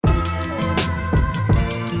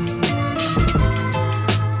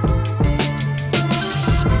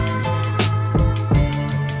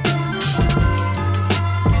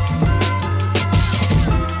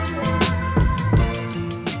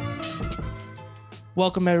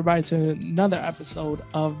Welcome everybody to another episode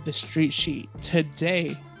of The Street Sheet.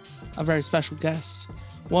 Today, a very special guest,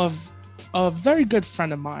 one of a very good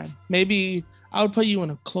friend of mine. Maybe I would put you in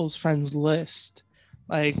a close friends list.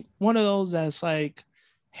 Like one of those that's like,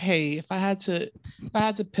 hey, if I had to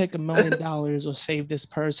pick $1 million or save this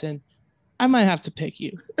person, I might have to pick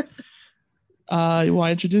you. You want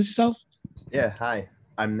to introduce yourself? Yeah, hi.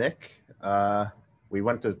 I'm Nick. We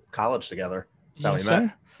went to college together. That's how we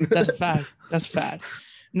met. That's a fact. That's a fact.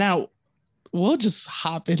 Now, we'll just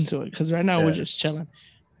hop into it because right now we're just chilling.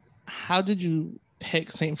 How did you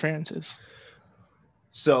pick St. Francis?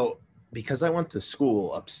 So, because I went to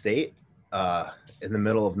school upstate, in the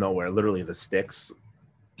middle of nowhere, literally the sticks,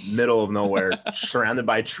 middle of nowhere, surrounded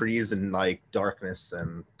by trees and like darkness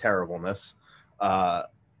and terribleness, I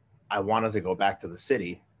wanted to go back to the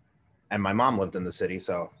city, and my mom lived in the city,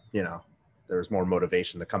 so there was more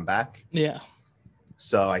motivation to come back. Yeah.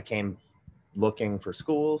 So I came looking for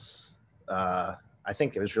schools. I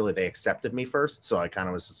think it was really they accepted me first, so I kind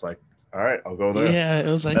of was just like, all right, I'll go there. Yeah, it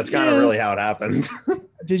was like that's kind of really how it happened.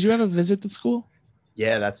 Did you ever visit the school?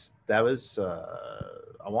 Yeah, that was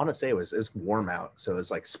I want to say it was warm out, so it was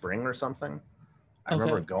like spring or something. I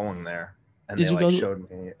remember going there, and they showed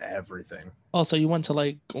me everything. Oh, so you went to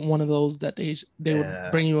like one of those that they would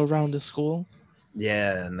bring you around the school?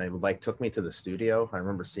 Yeah, and they took me to the studio. I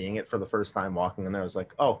remember seeing it for the first time, walking in there. I was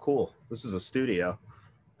like, oh, cool. This is a studio.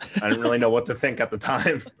 I didn't really know what to think at the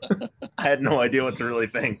time. I had no idea what to really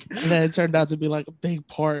think. And then it turned out to be like a big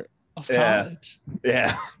part of college.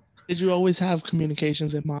 Yeah. Did you always have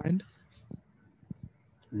communications in mind?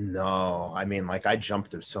 No. I mean, I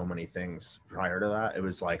jumped through so many things prior to that. It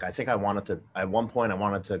was like, I think at one point I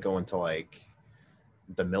wanted to go into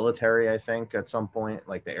the military, I think, at some point,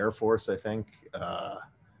 like the Air Force, I think. What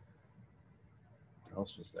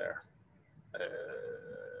else was there?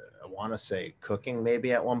 I want to say cooking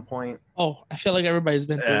maybe at one point. Oh, I feel like everybody's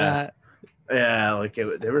been through that. Yeah,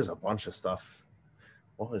 there was a bunch of stuff.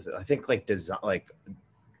 What was it? I think design,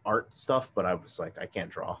 art stuff, but I was like, I can't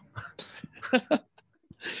draw.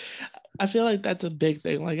 I feel like that's a big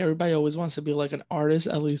thing. Like everybody always wants to be like an artist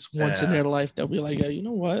at least once in their life. They'll be like, yeah, you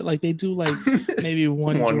know what? Like they do maybe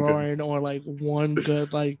one drawing good. Or one good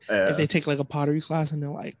if they take a pottery class and they're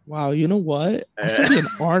like, wow, you know what? I could be an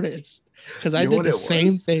artist because I did the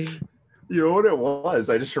same thing. You know what it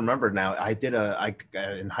was? I just remembered now. I did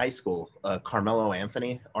in high school Carmelo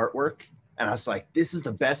Anthony artwork, and I was like, this is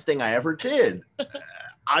the best thing I ever did.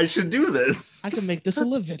 I should do this. I can make this a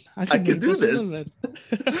living. I can do this.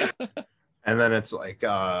 And then it's like,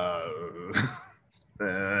 no,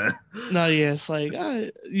 yeah, it's like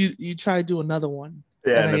you try to do another one.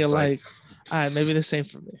 Yeah, and then you're like, all right, maybe this ain't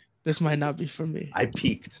for me. This might not be for me. I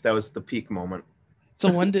peaked. That was the peak moment. So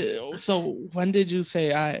when did you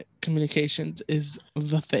say communications is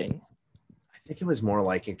the thing? I think it was more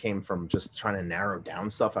like it came from just trying to narrow down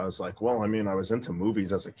stuff. I was like, well, I mean, I was into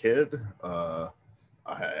movies as a kid.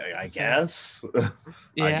 I guess.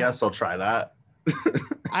 Yeah. I guess I'll try that.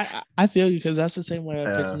 I feel you because that's the same way I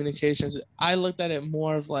pick communications. I looked at it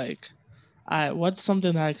more of what's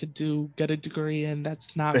something that I could do, get a degree in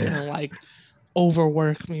that's not gonna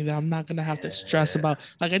overwork me, that I'm not gonna have to stress about.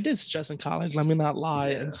 I did stress in college. Let me not lie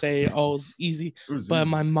and say, oh, it's easy. But in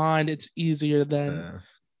my mind, it's easier than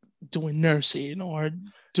doing nursing or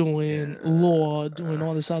doing law, doing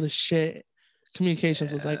all this other shit.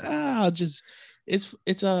 Communications was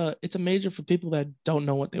it's a major for people that don't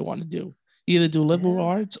know what they want to do. You either do liberal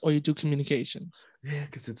arts or you do communications. Yeah,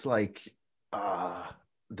 because it's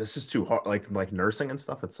this is too hard. Like nursing and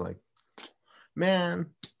stuff. It's like, man,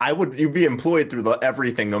 you'd be employed through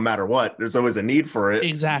everything no matter what. There's always a need for it.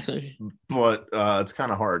 Exactly. But it's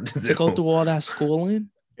kind of hard to go through all that schooling.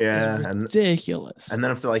 Yeah, ridiculous. And then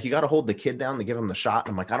if they're like, you got to hold the kid down to give him the shot,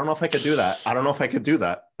 I'm like, I don't know if I could do that.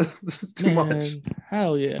 This is too much.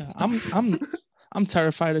 Hell yeah, I'm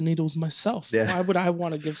terrified of needles myself. Yeah. Why would I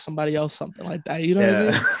want to give somebody else something like that? You know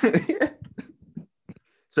what I mean?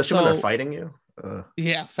 Especially when they're fighting you.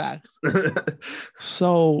 Yeah, facts.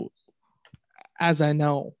 So, as I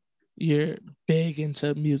know, you're big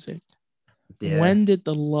into music. Yeah. When did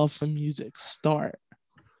the love for music start?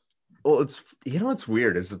 Well, it's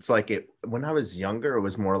weird. When I was younger, it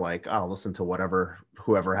was more like, I'll listen to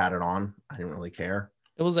whoever had it on. I didn't really care.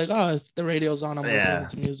 It was like, oh, if the radio's on, I'm listening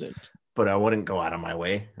to music. But I wouldn't go out of my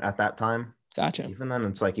way at that time. Gotcha. Even then,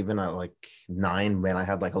 it's even at 9, when I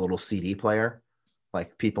had a little CD player.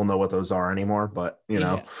 People know what those are anymore, but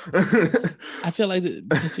know. I feel like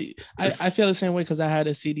I feel the same way because I had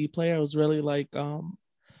a CD player. It was really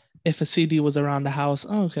if a CD was around the house,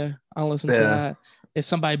 oh, okay, I'll listen to that. If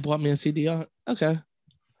somebody bought me a CD, okay.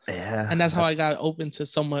 Yeah, And that's how I got open to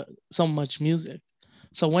so much music.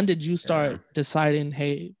 So when did you start deciding,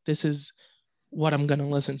 hey, this is what I'm gonna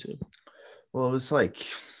listen to? Well, it was like,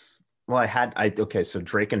 well, okay, so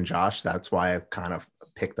Drake and Josh, that's why I kind of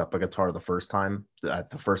picked up a guitar the first time. The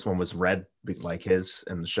first one was Red, like his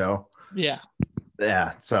in the show. Yeah. Yeah.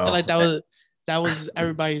 So Like that was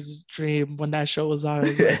everybody's dream when that show was on. It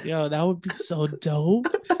was like, yo, that would be so dope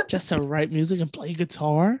just to write music and play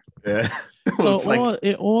guitar. Yeah. So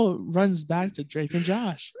it all runs back to Drake and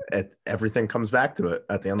Josh. Everything comes back to it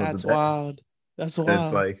at the end of the day. Wild. That's wild.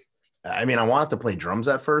 It's like, I mean, I wanted to play drums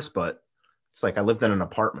at first, but it's like I lived in an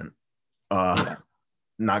apartment. Not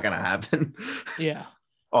gonna happen. Yeah.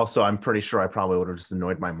 Also, I'm pretty sure I probably would have just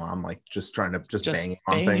annoyed my mom, like just trying to banging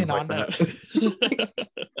on things like that.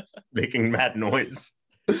 Making mad noise.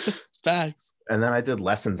 Facts. And then I did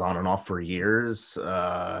lessons on and off for years.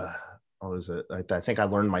 What was it? I think I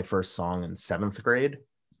learned my first song in 7th grade.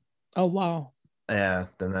 Oh, wow. Yeah.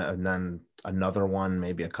 And then another one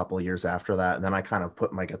maybe a couple of years after that. And then I kind of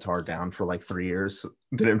put my guitar down for like 3 years.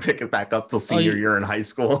 Didn't pick it back up till senior year in high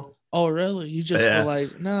school. Oh, really? You just were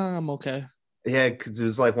like, nah, I'm okay. Yeah, because it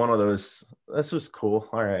was like one of those, this was cool.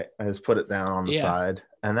 All right. I just put it down on the side.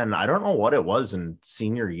 And then I don't know what it was in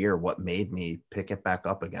senior year, what made me pick it back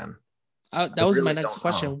up again. That was really my next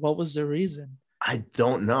question. What was the reason? I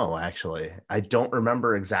don't know, actually. I don't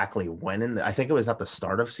remember exactly when I think it was at the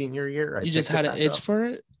start of senior year. You just had an itch for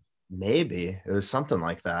it? Maybe. It was something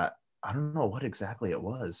like that. I don't know what exactly it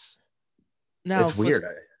was. Now, it's weird.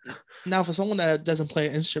 Now, for someone that doesn't play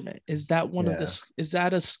an instrument, is that is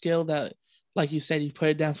that a skill that, like you said, you put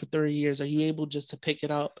it down for 30 years? Are you able just to pick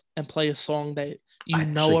it up and play a song that you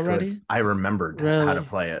know already? I remembered how to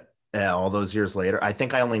play it. Yeah, all those years later. I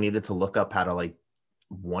think I only needed to look up how to like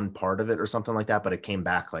one part of it or something like that, but it came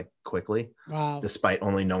back like quickly. Wow. Despite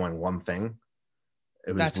only knowing one thing.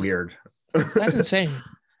 It was weird. That's insane.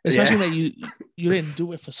 Especially that you didn't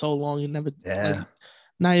do it for so long. You never like,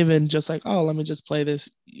 not even just like, oh, let me just play this.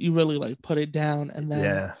 You really like put it down and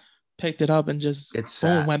then picked it up and just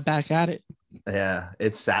went back at it. Yeah,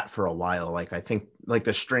 it sat for a while. Like I think like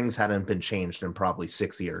the strings hadn't been changed in probably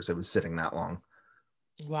 6 years. It was sitting that long.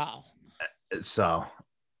 Wow. So,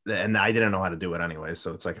 and I didn't know how to do it anyway.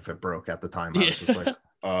 So it's like if it broke at the time, I was just like,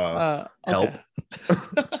 help.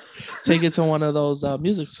 Take it to one of those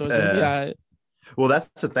music stores. Well, that's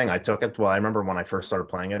the thing. I took it. Well, I remember when I first started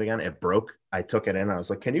playing it again, it broke. I took it in. I was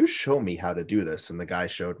like, can you show me how to do this? And the guy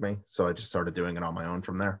showed me. So I just started doing it on my own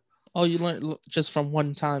from there. Oh, you learned just from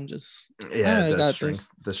one time? Just the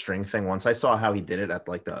string thing. Once I saw how he did it at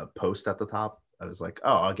like the post at the top, I was like,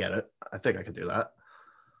 oh, I'll get it. I think I could do that.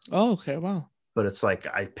 Oh, okay. Wow. But it's like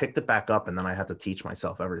I picked it back up and then I had to teach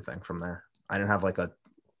myself everything from there. I didn't have like a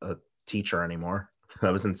teacher anymore. I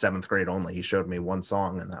was in 7th grade only. He showed me one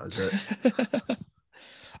song and that was it.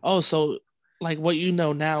 Oh, so like what you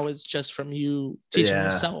know now is just from you teaching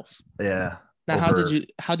yourself. Yeah. Now,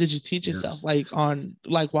 how did you teach yourself? Like on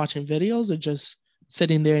like watching videos or just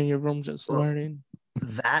sitting there in your room just learning?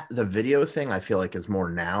 The video thing I feel like is more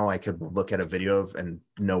now. I could look at a video and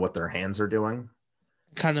know what their hands are doing.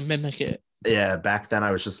 Kind of mimic it. Yeah. Back then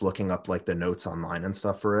I was just looking up like the notes online and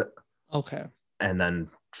stuff for it. Okay. And then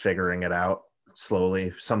figuring it out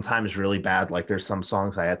slowly, sometimes really bad. Like there's some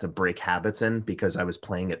songs I had to break habits in because I was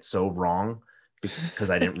playing it so wrong because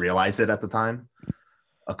I didn't realize it at the time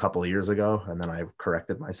a couple of years ago. And then I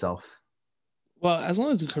corrected myself. Well, as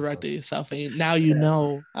long as you corrected yourself and now you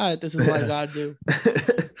know, all right, this is what I gotta do.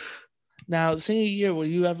 Now, senior year, were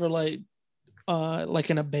you ever like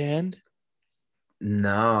in a band?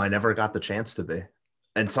 No, I never got the chance to be.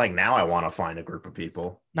 It's like now I want to find a group of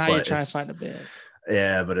people. Now you're trying to find a band.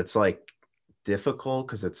 Yeah, but it's like difficult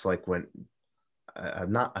because it's like when I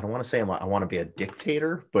don't want to say I want to be a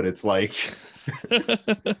dictator, but it's like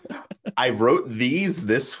I wrote these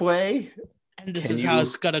this way. And this is how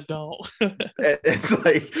it's gonna go. It's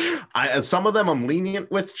like some of them I'm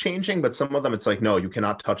lenient with changing, but some of them it's like, no, you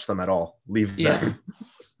cannot touch them at all. Leave them.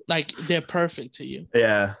 Like they're perfect to you.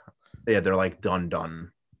 Yeah. Yeah, they're like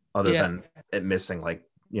done. Other than it missing like,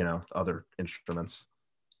 other instruments.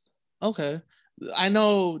 Okay. I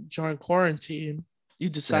know during quarantine, you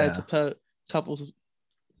decided to put a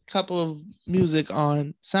couple of music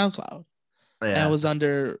on SoundCloud. Yeah. And it was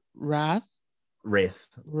under Wraith.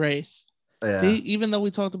 Yeah. See, even though we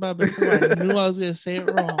talked about it before, I knew I was going to say it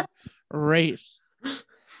wrong. Wraith.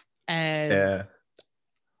 And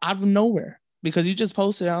out of nowhere, because you just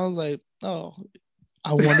posted, I was like, oh,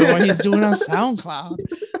 I wonder what he's doing on SoundCloud.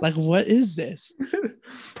 Like, what is this?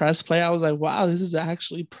 Press play. I was like, wow, this is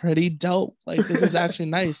actually pretty dope. Like, this is actually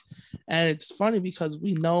nice. And it's funny because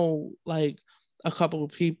we know, like, a couple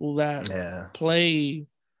of people that Yeah. play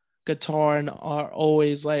guitar and are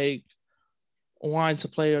always like wanting to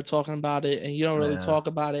play or talking about it, and you don't really Yeah. talk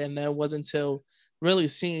about it. And then it wasn't until really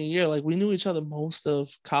senior year, like we knew each other most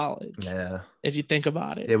of college. Yeah. If you think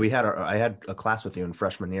about it. Yeah, I had a class with you in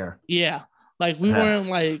freshman year. Yeah. Like we weren't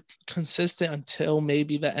like consistent until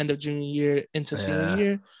maybe the end of junior year into senior Yeah.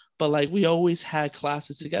 year, but like we always had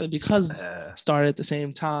classes together because started at the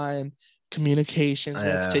same time, communications, we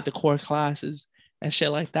had to take the core classes and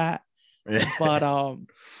shit like that. But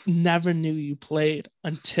never knew you played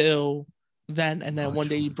until then. And then one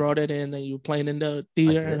day you brought it in and you were playing in the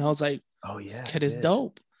theater, and I was like, oh yeah, this kid is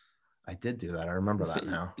dope. I did do that. I remember that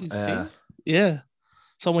now. You see? Yeah.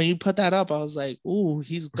 So when you put that up, I was like, ooh,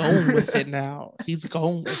 he's going with it now. He's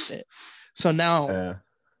going with it. So now,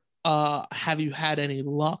 have you had any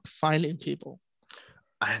luck finding people?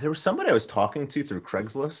 There was somebody I was talking to through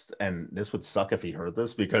Craigslist, and this would suck if he heard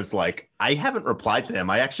this because, like, I haven't replied to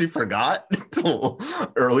him. I actually forgot until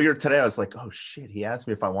earlier today. I was like, oh shit, he asked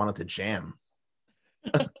me if I wanted to jam.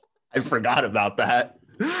 I forgot about that.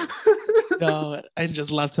 No, I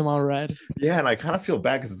just left him on red. Yeah, and I kind of feel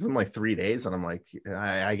bad because it's been like 3 days, and I'm like,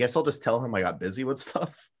 I guess I'll just tell him I got busy with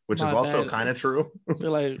stuff, which is also kind of true. Be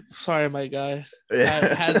like, sorry, my guy,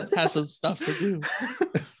 had some stuff to do.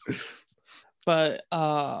 But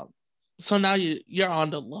so now you're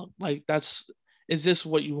on the look. Like, is this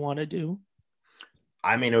what you want to do?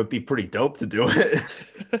 I mean, it would be pretty dope to do it.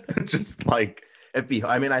 Just like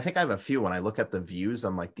I mean, I think I have a few. When I look at the views,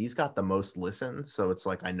 I'm like, these got the most listens. So it's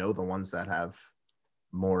like, I know the ones that have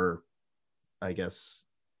more, I guess,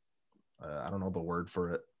 I don't know the word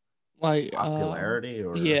for it. Like popularity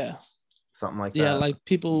or something like that. Yeah, like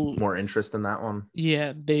people more interest in that one.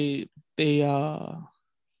 Yeah, they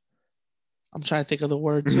I'm trying to think of the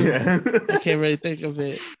word too. I can't really think of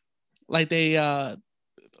it. Like they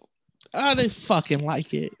fucking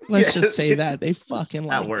like it. Let's just say that they fucking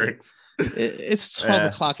like that works. It's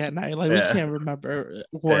 12 o'clock at night. Like we can't remember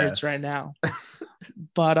words right now.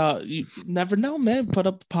 But you never know, man. Put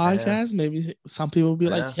up a podcast. Maybe some people will be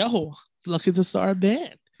like, yo, looking to start a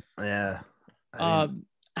band. Yeah.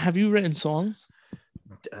 Have you written songs?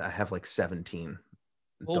 I have like 17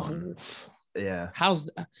 done. Yeah. How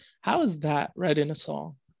is that writing a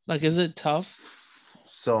song? Like, is it tough?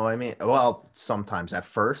 So, I mean, well, sometimes at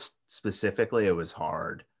first, specifically, it was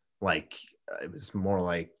hard. Like, it was more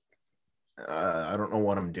like, I don't know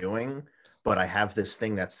what I'm doing, but I have this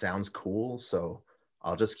thing that sounds cool. So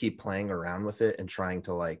I'll just keep playing around with it and trying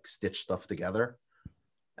to like stitch stuff together.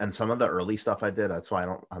 And some of the early stuff I did, that's why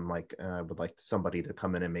I'm like, I would like somebody to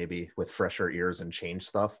come in and maybe with fresher ears and change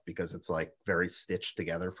stuff, because it's like very stitched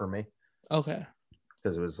together for me. Okay.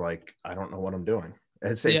 Because it was like, I don't know what I'm doing.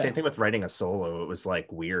 And same thing with writing a solo. It was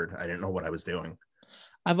like weird. I didn't know what I was doing.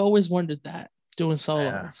 I've always wondered that, doing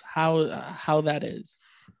solos, how that is.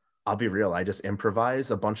 I'll be real. I just improvise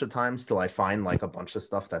a bunch of times till I find like a bunch of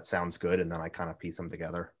stuff that sounds good, and then I kind of piece them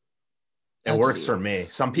together. It works for me.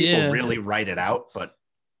 Some people really write it out, but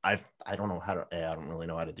I don't know how to. I don't really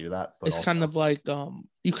know how to do that. But it's also kind of like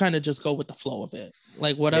you kind of just go with the flow of it.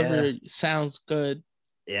 Like whatever sounds good.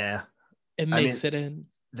 Yeah. It makes it in.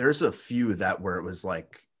 There's a few that where it was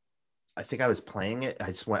like, I think I was playing it. I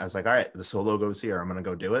was like, all right, the solo goes here. I'm going to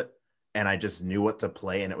go do it. And I just knew what to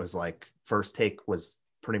play. And it was like, first take was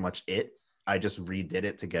pretty much it. I just redid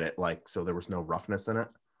it to get it like, so there was no roughness in it.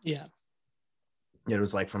 Yeah. It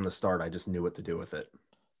was like from the start, I just knew what to do with it.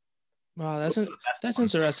 Wow, that's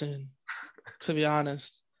interesting, to be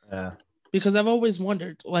honest. Yeah. Because I've always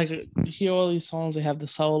wondered, like, you hear all these songs, they have the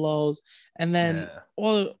solos, and then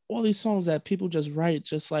all these songs that people just write,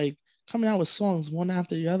 just like coming out with songs one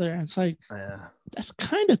after the other. And it's like, that's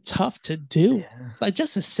kind of tough to do. Yeah. Like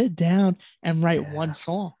just to sit down and write one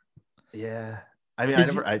song. Yeah. I mean,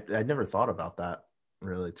 I never thought about that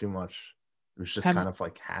really too much. It was just kind of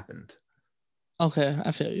like happened. Okay,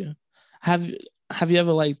 I feel you. Have you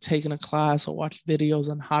ever like taken a class or watched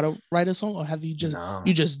videos on how to write a song, or have you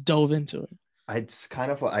just dove into it? It's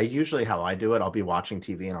kind of, I usually, how I do it, I'll be watching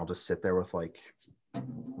TV and I'll just sit there with like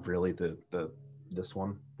really this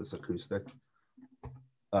acoustic.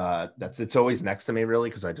 It's always next to me really,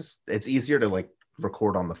 because it's easier to like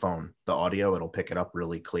record on the phone. The audio, it'll pick it up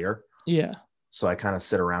really clear. Yeah. So I kind of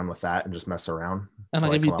sit around with that and just mess around. And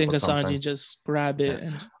like if you think of something, you just grab it.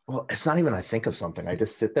 And well, it's not even I think of something. I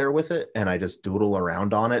just sit there with it and I just doodle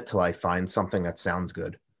around on it till I find something that sounds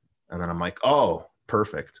good. And then I'm like, oh,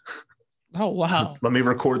 perfect. Oh, wow. Let me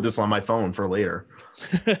record this on my phone for later.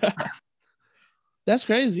 That's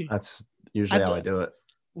crazy. That's usually how I do it.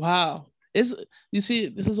 Wow. You see,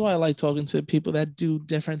 this is why I like talking to people that do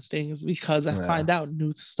different things, because I find out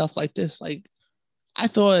new stuff like this. Like I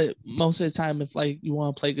thought most of the time, if like you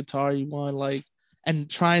want to play guitar, you want like, and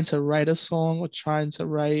trying to write a song or trying to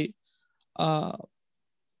write, uh,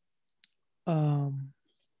 um,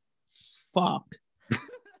 fuck,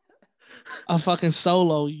 a fucking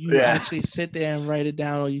solo, you Yeah, actually sit there and write it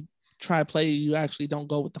down, or you try to play, you actually don't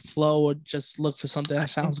go with the flow, or just look for something I that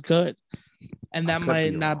sounds think good. And I that could might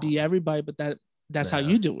be not be wrong. everybody, but that's how Yeah,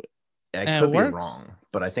 you do it, I and it could be works. wrong,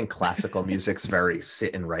 but I think classical music's very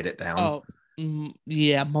sit and write it down. Oh,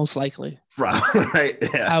 yeah, most likely. Right?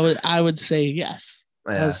 Yeah, I would say yes.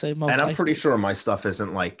 I would yeah. say And most I'm pretty likely. sure my stuff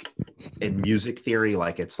isn't like in music theory,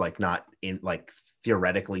 like it's like not in like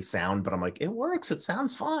theoretically sound, but I'm like, it works. It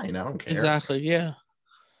sounds fine. I don't care. Exactly. Yeah.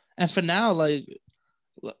 And for now, like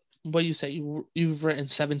what you say, you've written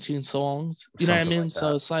 17 songs. You know what I Something mean? like So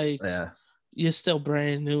that. it's like Yeah. you're still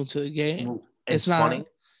brand new to the game. Well, It's it's not. funny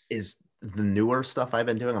is the newer stuff I've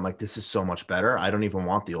been doing. I'm like, this is so much better. I don't even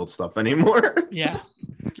want the old stuff anymore. Yeah.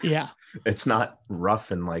 Yeah. It's not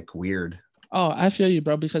rough and like weird. Oh, I feel you,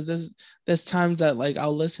 bro. Because there's times that like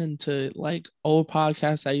I'll listen to like old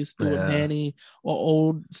podcasts I used to do with Yeah. Manny or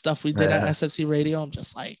old stuff we did at Yeah. SFC Radio. I'm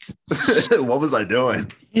just like, What was I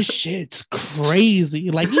doing? this shit's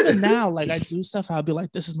crazy. Like even now, like I do stuff, I'll be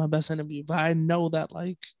like, this is my best interview. But I know that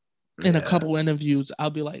like in a Yeah. couple interviews, I'll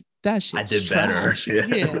be like, that I shit's did better. trash. Yeah.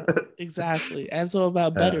 Yeah, exactly. And so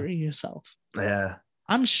about Yeah. bettering yourself. Yeah.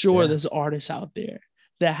 I'm sure Yeah. there's artists out there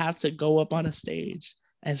that have to go up on a stage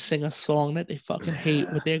and sing a song that they fucking hate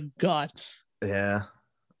with Yeah. their guts Yeah. I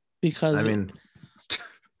because mean,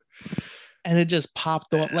 and it just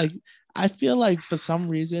popped up. Like I feel like for some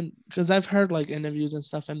reason, because I've heard like interviews and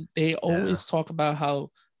stuff, and they yeah. always talk about how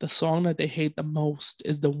the song that they hate the most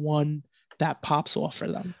is the one that pops off for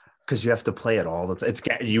them. Because you have to play it all the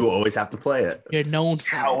time. You always have to play it. You're known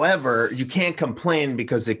for it. However, you can't complain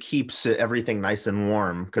because it keeps everything nice and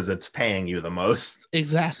warm because it's paying you the most.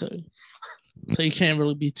 Exactly. So you can't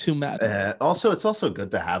really be too mad at it. Also, it's also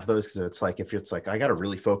good to have those because it's like if it's like I got to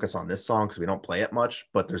really focus on this song because we don't play it much,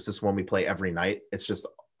 but there's this one we play every night. It's just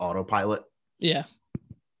autopilot. Yeah,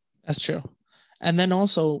 that's true. And then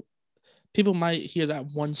also, people might hear that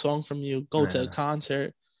one song from you, go to a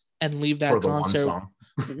concert, and leave For that the one concert song.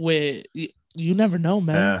 with you never know,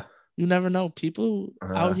 man. Yeah. You never know. People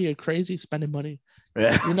out here crazy spending money.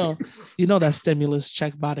 Yeah. You know that stimulus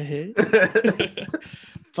check about to hit.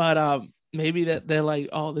 But maybe that they're like,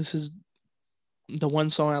 oh, this is the one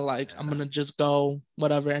song I like. I'm gonna just go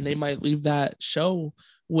whatever, and they might leave that show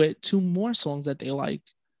with two more songs that they like.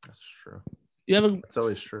 That's true. It's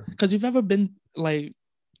always true. Because you've ever been like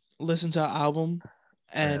listen to an album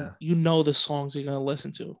and you know the songs you're gonna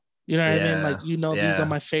listen to. You know what I mean? Like these are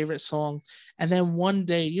my favorite songs, and then one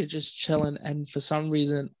day you're just chilling, and for some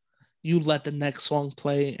reason you let the next song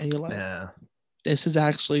play, and you're like, this is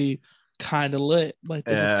actually kind of lit. Like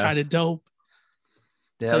this is kind of dope.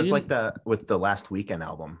 Yeah, so I was like that with the Last Weekend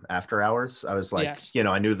album, After Hours. I was like,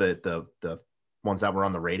 I knew the ones that were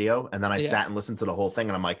on the radio, and then I sat and listened to the whole thing,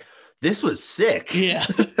 and I'm like, this was sick. Yeah.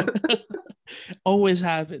 Always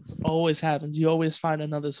happens. You always find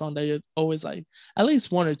another song that you're always like, at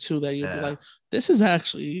least one or two that you'll be like, this is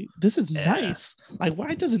nice. Like,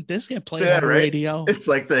 why doesn't this get played on the radio? It's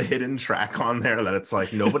like the hidden track on there that it's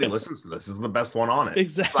like nobody listens to this. This is the best one on it.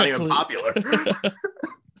 Exactly. It's not even popular.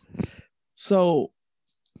 So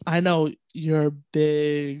I know you're a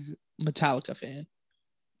big Metallica fan.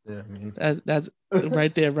 Yeah, I mean that's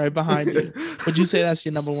right there, right behind you. Would you say that's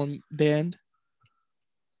your number one band?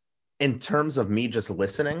 In terms of me just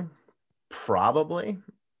listening, probably.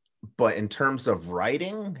 But in terms of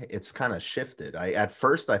writing, it's kind of shifted. At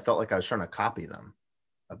first I felt like I was trying to copy them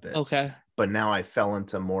a bit. Okay. But now I fell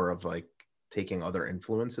into more of like taking other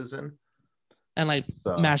influences in. And like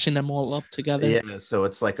mashing them all up together. Yeah, so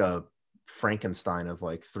it's like a Frankenstein of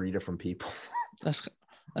like three different people. That's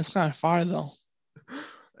kind of far though.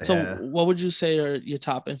 So what would you say are your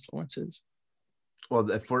top influences? Well,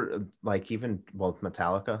 if we're like even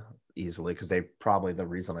Metallica easily, because they probably the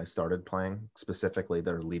reason I started playing, specifically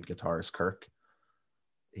their lead guitarist Kirk.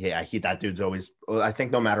 Yeah, that dude's always, I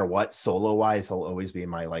think no matter what, solo wise, he'll always be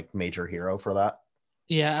my like major hero for that.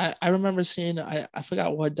 Yeah, I remember seeing, I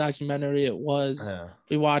forgot what documentary it was.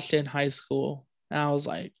 We watched it in high school, and I was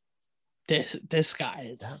like, this guy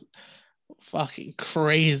is fucking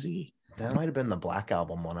crazy. That might have been the Black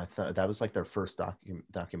Album one. I thought that was like their first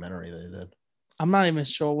documentary they did. I'm not even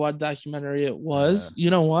sure what documentary it was. You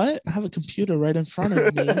know what? I have a computer right in front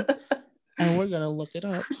of me, and we're gonna look it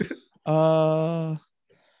up.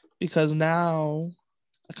 Because now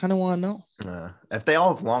I kind of want to know. If they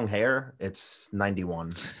all have long hair, it's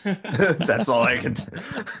 91. That's all I can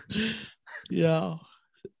tell. Yeah.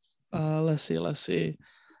 Let's see.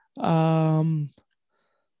 Um,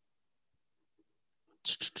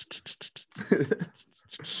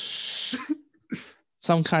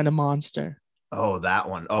 some kind of monster. Oh, that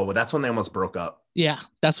one. Oh, well, that's when they almost broke up. Yeah,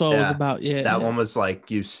 that's what it was Yeah. about. Yeah, That yeah. one was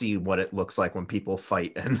like you see what it looks like when people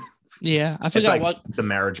fight, and Yeah, I it's forgot like what. the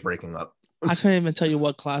marriage breaking up. I couldn't even tell you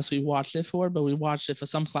what class we watched it for, but we watched it for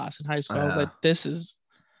some class in high school. I was like, this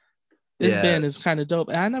Yeah. band is kind of dope.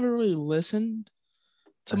 And I never really listened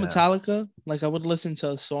to Metallica. Like I would listen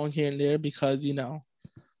to a song here and there because,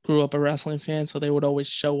 grew up a wrestling fan. So they would always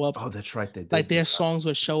show up. Oh, that's right. They did. Like their songs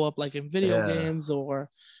would show up like in video games or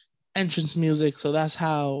entrance music. So that's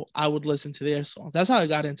how I would listen to their songs. That's how I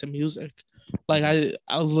got into music. Like I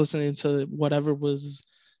was listening to whatever was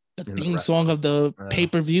the theme song of the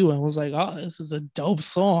pay-per-view. And I was like, oh, this is a dope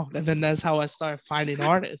song. And then that's how I started finding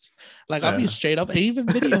artists. Like I'll be straight up, and even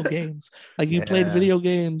video games. Like you played video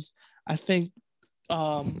games. I think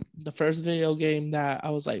the first video game that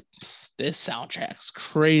I was like, this soundtrack's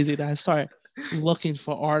crazy, that I started looking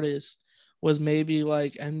for artists was maybe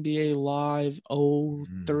like NBA Live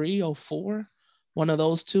 03, 04, one of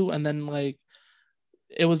those two. And then like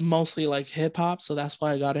it was mostly like hip hop, so that's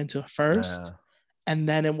why I got into it first. And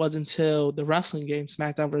then it wasn't until the wrestling game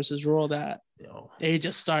SmackDown versus Raw that they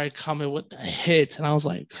just started coming with the hits, and I was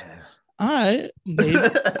like, all right, maybe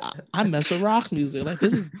I mess with rock music. Like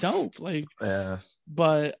this is dope. Like,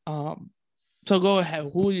 but so go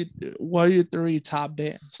ahead. What are your three top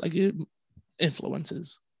bands? Like your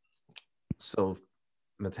influences? So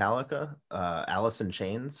Metallica, Alice in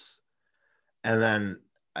Chains, and then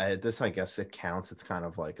I guess it counts. It's kind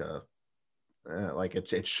of like a like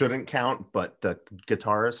it shouldn't count, but the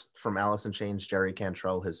guitarist from Alice in Chains, Jerry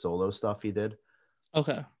Cantrell, his solo stuff he did.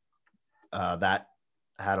 Okay. That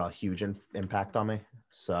had a huge impact on me.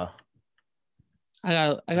 So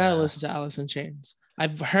I gotta listen to Alice in Chains.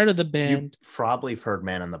 I've heard of the band. You probably heard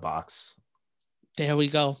Man in the Box. There we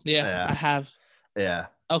go. Yeah, I have. Yeah.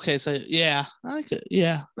 Okay, so I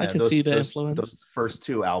could see the influence. Those first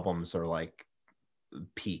two albums are like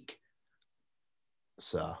peak.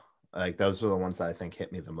 So like those are the ones that I think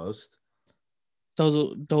hit me the most. Those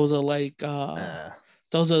are like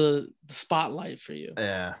those are the spotlight for you.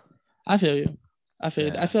 Yeah. I feel you. I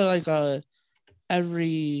feel like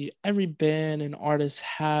every band and artist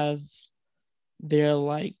have their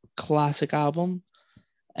like classic album,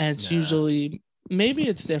 and it's usually maybe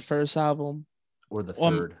it's their first album or the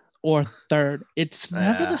third or third. It's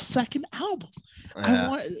never the second album.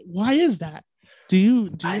 Why is that? Do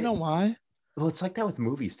you know why? Well, it's like that with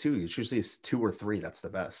movies too. It's usually 2 or 3 that's the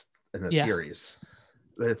best in the series.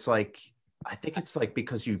 But it's like I think it's like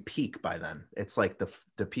because you peak by then. It's like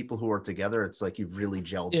the people who are together, it's like you've really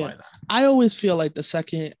gelled by then. I always feel like the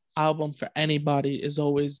second album for anybody is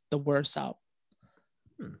always the worst album.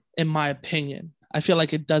 In my opinion. I feel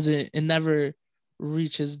like it never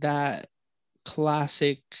reaches that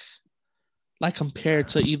classic, like compared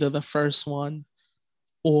to either the first one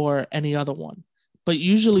or any other one. But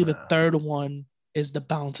usually the third one is the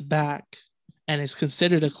bounce back, and it's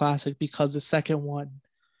considered a classic because the second one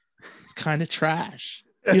is kind of trash.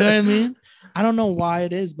 You know what I mean? I don't know why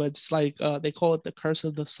it is, but it's like they call it the curse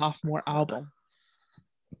of the sophomore album.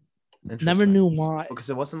 Never knew why. Because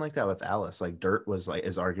it wasn't like that with Alice. Like Dirt is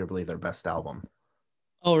arguably their best album.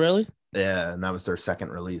 Oh, really? Yeah, and that was their second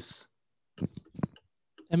release.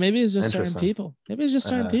 And maybe it's just certain people. Maybe it's just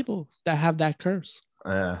certain people that have that curse.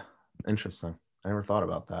 Interesting. I never thought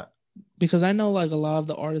about that. Because I know like a lot of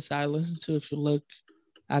the artists I listen to, if you look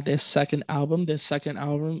at their second album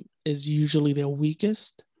is usually their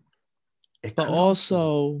weakest. But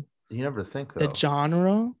also you never think though. The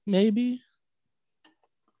genre, maybe.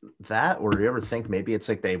 That, or do you ever think maybe it's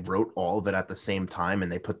like they wrote all of it at the same time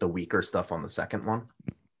and they put the weaker stuff on the second one?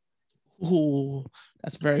 Ooh,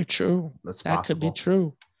 that's very true. That could be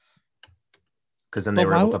true. Because then they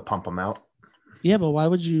were able to pump them out. Yeah, but why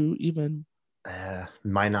would you even?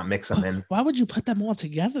 Why not mix them in? Why would you put them all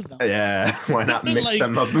together though? Yeah, why not mix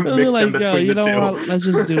them up? Mix them between the two. What? Let's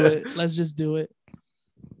just do it.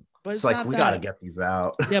 But it's like we gotta get these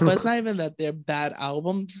out. Yeah, but it's not even that they're bad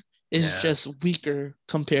albums. It's just weaker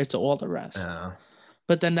compared to all the rest.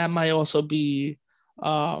 But then that might also be,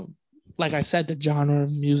 like I said, the genre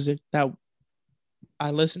of music that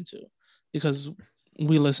I listen to, because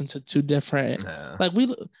we listen to two different.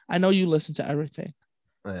 I know you listen to everything.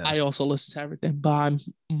 I also listen to everything, but I'm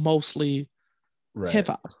mostly hip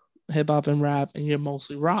hop and rap, and you're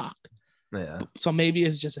mostly rock. So maybe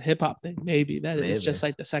it's just a hip hop thing. Maybe it's just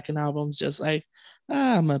like the second album's just like,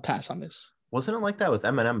 I'm gonna pass on this. Wasn't it like that with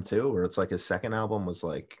Eminem too, where it's like his second album was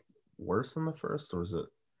like worse than the first, or was it?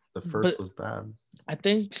 The first was bad. I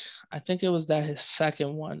think it was that his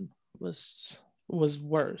second one was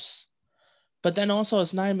worse. But then also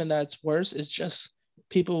it's not even that it's worse. It's just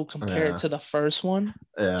people compare it to the first one,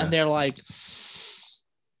 and they're like,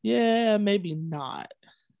 yeah, maybe not.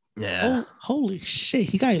 Yeah. Holy shit!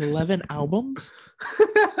 He got 11 albums.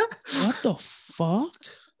 What the fuck?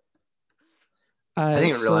 I didn't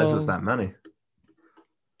even realize it was that many.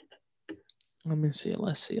 Let me see.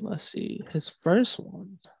 Let's see. His first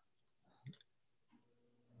one.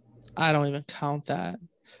 I don't even count that.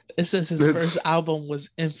 It says his first album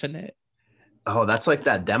was Infinite. Oh, that's like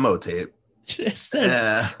that demo tape. It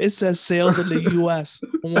says sales in the US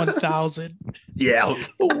 1,000. Yeah. Okay.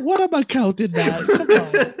 What am I counting that? Come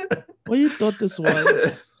on. What you thought this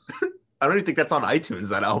was? I don't even think that's on iTunes,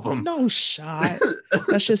 that album. No shot.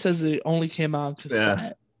 That shit says it only came out on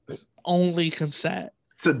cassette. Yeah. Only cassette.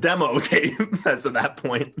 It's a demo tape as of that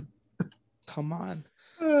point. Come on.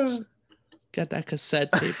 Get that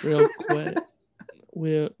cassette tape real quick.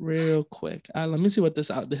 Real quick. Let me see what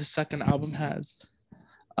this second album has.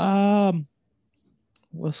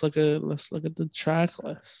 Let's look at the track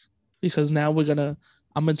list, because now I'm gonna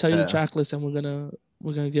tell you the track list, and we're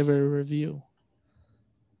gonna give it a review.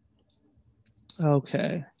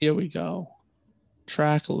 Okay, here we go.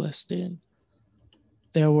 Track listing.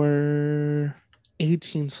 There were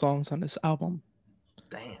 18 songs on this album.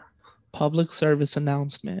 Damn. Public Service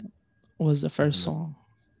Announcement was the first song.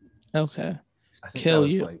 Okay. Kill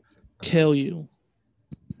You.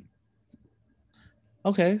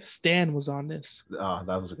 Okay, Stan was on this. Oh,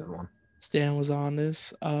 that was a good one. Stan was on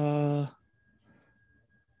this. A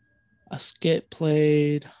skit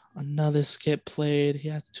played. Another skit played. He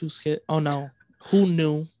had 2 skits. Oh no. Who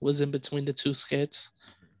Knew was in between the 2 skits.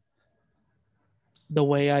 The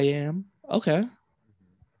Way I Am. Okay.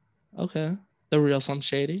 The Real Slim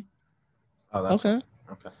Shady. Oh, that's okay.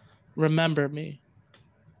 Remember Me.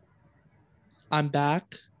 I'm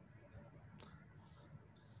Back.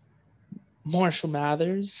 Marshall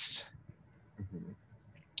Mathers.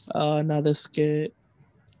 Another skit.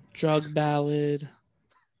 Drug Ballad.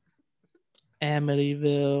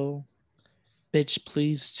 Amityville. Bitch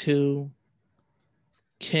Please 2.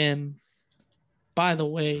 Kim. By the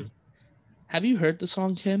way, have you heard the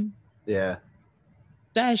song Kim? Yeah.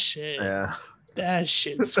 That shit. Yeah. That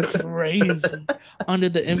shit's crazy. Under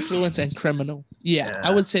the Influence and Criminal. Yeah,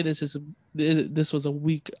 I would say this was a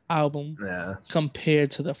weak album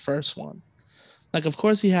compared to the first one. Like, of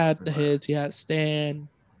course, he had the hits. He had Stan,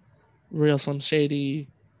 Real Slim Shady,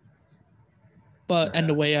 and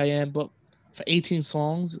The Way I Am. But for 18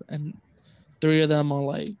 songs, and 3 of them are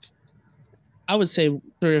like, I would say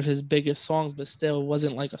 3 of his biggest songs, but still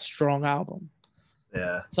wasn't like a strong album.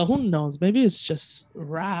 Yeah. So who knows? Maybe it's just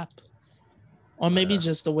rap. Or maybe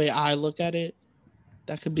just the way I look at it.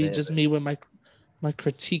 That could be just me with my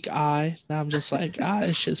critique eye. Now I'm just like,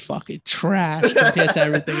 this shit's fucking trash compared to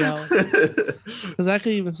everything else. Because I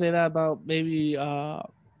could even say that about maybe can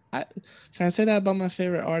I say that about my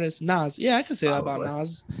favorite artist, Nas? Yeah, I can say that about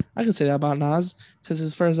Nas. I can say that about Nas because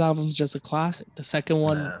his first album's just a classic. The second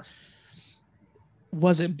one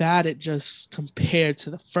wasn't bad. It just compared to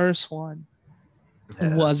the first one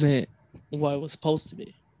wasn't what it was supposed to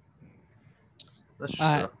be. That's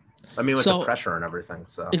true. I mean, with the pressure and everything.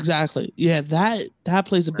 So exactly, yeah, that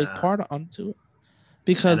plays a big part onto it,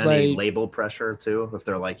 because and any label pressure too. If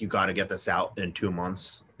they're like, you got to get this out in 2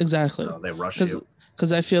 months, exactly, they rush you.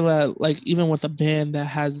 Because I feel that, like, even with a band that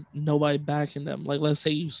has nobody backing them, like, let's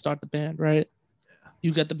say you start the band, right? Yeah.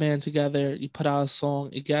 You get the band together, you put out a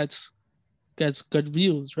song, it gets good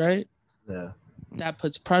views, right? Yeah. That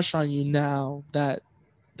puts pressure on you now that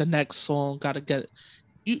the next song got to get.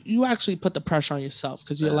 You actually put the pressure on yourself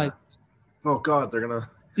because you're like, oh God, they're gonna.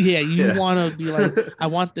 Yeah, you want to be like, I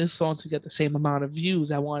want this song to get the same amount of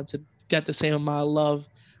views. I want it to get the same amount of love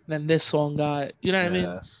than this song got. You know what I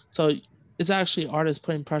mean? So it's actually artists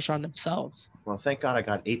putting pressure on themselves. Well, thank God I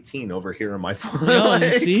got 18 over here on my phone. Yo,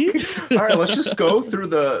 you see? All right, let's just go through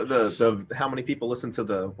the how many people listen to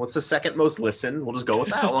what's the second most listened? We'll just go with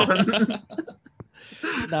that one.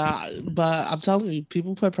 Nah, but I'm telling you,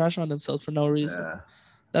 people put pressure on themselves for no reason. Yeah.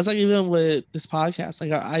 That's like even with this podcast.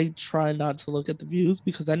 Like I try not to look at the views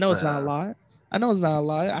because I know it's not a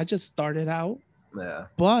lot. I just started out. Yeah.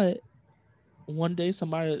 But one day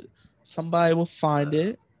somebody will find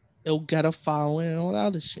it. It'll get a following and all that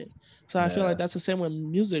other shit. So I feel like that's the same with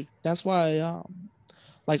music. That's why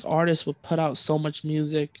like artists would put out so much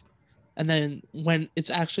music, and then when it's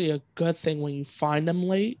actually a good thing when you find them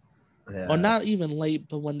late, or not even late,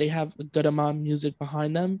 but when they have a good amount of music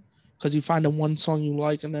behind them. Because you find the one song you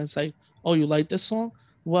like, and then it's like, oh, you like this song?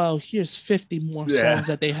 well, here's 50 more songs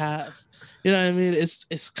that they have. You know what I mean?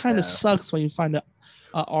 It's kind of sucks when you find a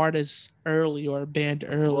artist early or a band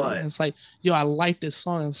early, and it's like, yo, I like this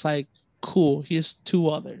song. It's like, cool. Here's 2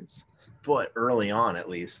 others. But early on, at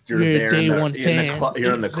least, you're a there day in one fan.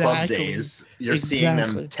 You're in the club days. You're seeing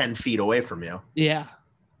them 10 feet away from you. Yeah,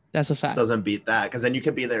 that's a fact. Doesn't beat that, because then you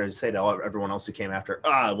could be there and say to everyone else who came after,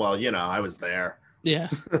 well, I was there. Yeah,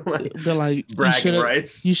 like, they're like, bragging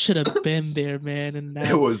rights. You should have been there, man. And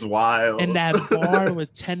it was wild. And that bar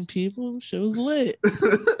with 10 people, shit was lit.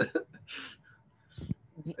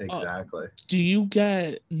 Exactly. Do you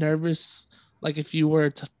get nervous, like if you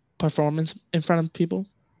were to perform in front of people?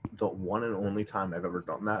 The one and only time I've ever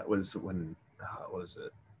done that was when, what was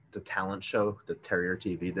it? The talent show that Terrier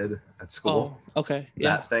TV did at school. Oh, okay.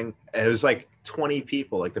 Yeah. That thing. It was like 20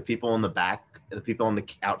 people, like the people in the back, the people on the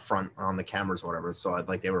out front on the cameras, or whatever. So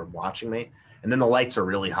they were watching me. And then the lights are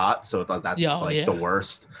really hot, so that's the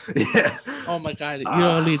worst. Yeah. Oh my god! You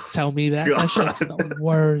don't need to tell me that. God. That shit's the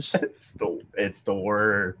worst. It's the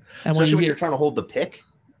worst. And especially when you're trying to hold the pick.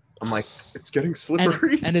 I'm like, it's getting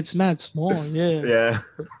slippery. And it's mad small. Yeah. Yeah.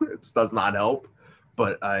 It does not help.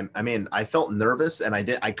 But I mean, I felt nervous, and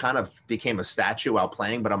I kind of became a statue while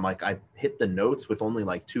playing. But I'm like, I hit the notes with only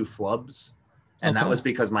like 2 flubs, and that was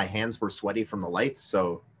because my hands were sweaty from the lights.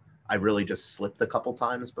 So I really just slipped a couple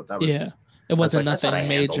times. But that was it wasn't nothing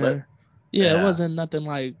major. Yeah, it wasn't nothing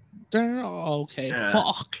like, okay,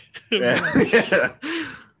 fuck. Yeah.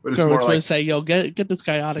 But Girl was going to say, yo, get this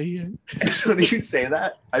guy out of here. So when you say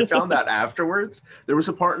that, I found that afterwards. There was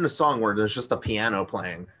a part in the song where there's just a piano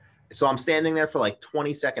playing. So I'm standing there for like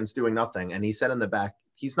 20 seconds doing nothing. And he said in the back,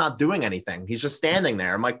 he's not doing anything. He's just standing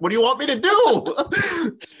there. I'm like, what do you want me to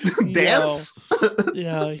do? Dance?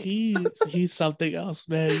 Yeah, he's something else,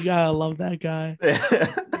 man. You gotta love that guy.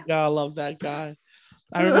 You gotta love that guy.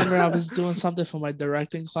 I remember I was doing something for my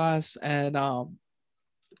directing class, and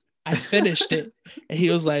I finished it. And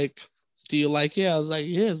he was like, do you like it? I was like,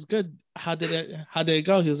 yeah, it's good. How did it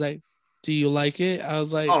go? He was like, do you like it? I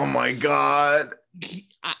was like, oh my God.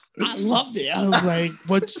 I loved it. I was like,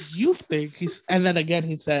 what do you think? And then again,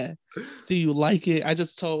 he said, do you like it? I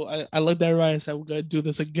looked at Ryan and said, we're going to do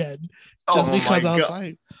this again. Just because I was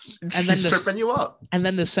like, and then tripping you up. And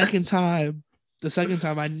then the second time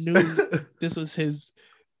I knew this was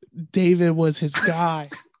David was his guy.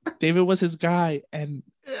 David was his guy. And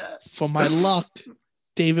for my luck,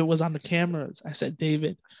 David was on the cameras. I said,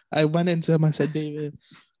 David, I went into him. I said, David,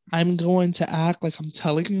 I'm going to act like I'm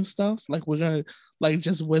telling you stuff. Like we're going to like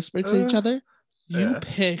just whisper to each other. You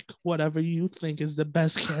pick whatever you think is the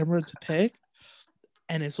best camera to pick.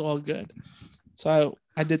 And it's all good. So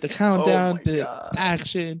I did the countdown, the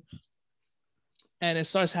action. And it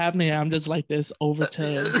starts happening. I'm just like this over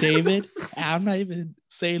to David. And I'm not even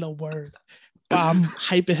saying a word. But I'm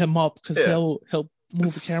hyping him up because he'll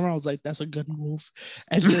move the camera. I was like, that's a good move.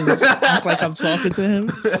 And just act like I'm talking to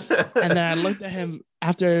him. And then I looked at him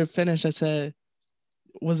after it finished. I said,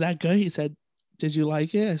 was that good? He said, did you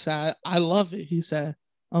like it? I said, I love it. He said,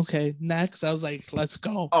 okay, next. I was like, let's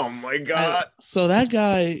go. Oh my God. So that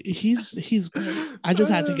guy, he's great. I just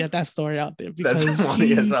had to get that story out there because that's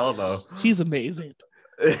funny as hell though. He's amazing.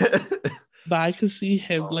 But I could see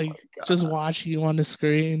him just watching you on the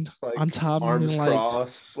screen on top of me,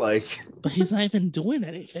 crossed, but he's not even doing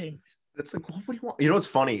anything. It's like, what do you want? You know what's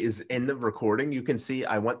funny is in the recording, you can see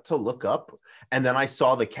I went to look up and then I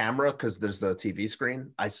saw the camera because there's the TV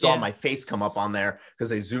screen. I saw my face come up on there because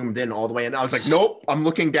they zoomed in all the way. And I was like, nope, I'm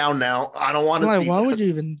looking down now. I don't want to see. Why would you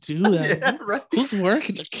even do that? Yeah, right. Who's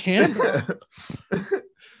working the camera?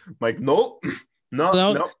 Like, nope.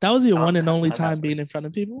 No, that was your one and only time being in front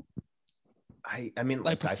of people? I mean,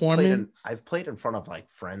 like performing. I've played in front of like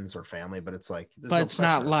friends or family, but it's like, but it's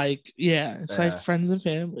not like, it's like friends and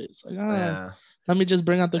family. It's like, let me just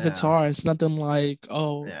bring out the guitar. It's nothing like,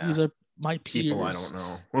 these are my peers. People I don't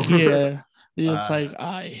know. It's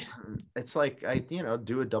it's like I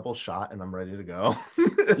do a double shot and I'm ready to go.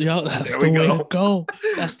 Yo, that's the way to go.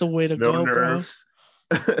 That's the way to go, nerves.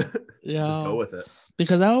 Bro. Yeah, just go with it.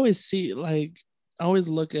 Because I always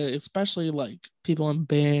look at, especially like people in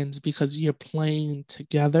bands, because you're playing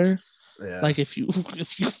together. Yeah. Like if you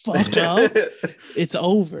fuck up, it's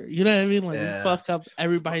over. You know what I mean? Like you fuck up,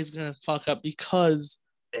 everybody's gonna fuck up because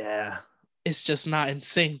it's just not in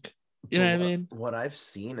sync. You know what I mean? What I've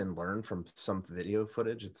seen and learned from some video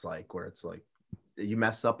footage, it's like where it's like you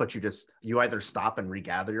messed up, but you either stop and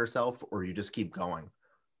regather yourself or you just keep going.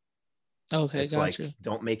 Okay, it's gotcha. Like,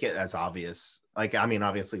 don't make it as obvious. Like, I mean,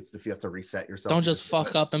 obviously, if you have to reset yourself, don't just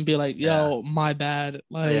fuck up and be like, "Yo, my bad."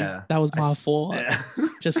 Like, that was my fault. Yeah.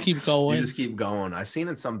 just keep You going. just keep going. I've seen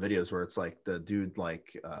in some videos where it's like the dude,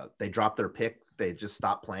 like they drop their pick, they just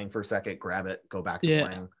stop playing for a second, grab it, go back to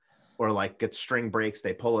playing. Or like get string breaks,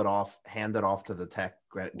 they pull it off, hand it off to the tech,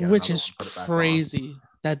 get Which another is one, put it back on. crazy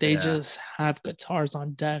that they just have guitars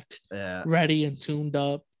on deck, ready and tuned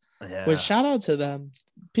up. Which shout out to them.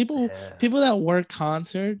 People that work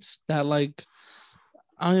concerts that like,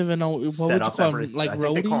 I don't even know what would you call them, like I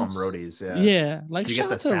roadies? Think they call them roadies. Yeah, like you shout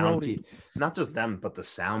get the out to sound roadies. not just them, but the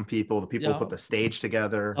sound people, the people who put the stage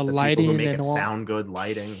together, the people who make it all, sound good,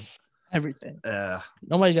 lighting, everything.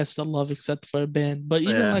 Nobody gets the love except for a band. But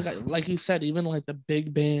even like you said, even like the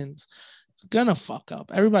big bands, it's gonna fuck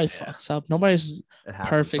up. Everybody fucks up. Nobody's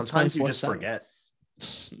perfect. Sometimes you just forget.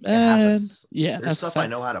 It happens. Yeah, there's stuff I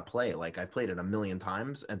know how to play. Like I played it a million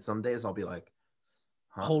times, and some days I'll be like,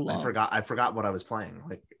 "Huh? I forgot what I was playing."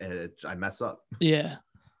 Like I mess up. Yeah,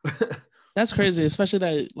 that's crazy. Especially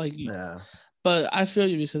that like. But I feel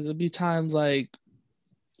you, because it'd be times like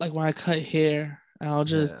when I cut hair, and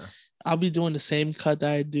I'll be doing the same cut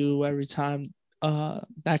that I do every time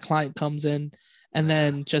that client comes in, and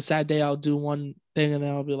then just that day I'll do one thing, and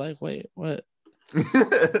then I'll be like, wait, what?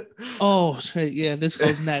 Oh shit, yeah, this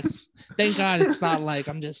goes next. Thank God it's not like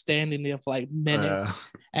I'm just standing there for like minutes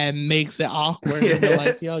and makes it awkward. And they're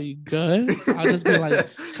like, yo, you good? I'll just be like a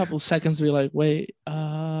couple seconds, be like, wait,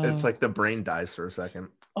 it's like the brain dies for a second.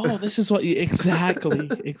 Oh, this is what you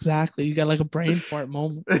exactly. You got like a brain fart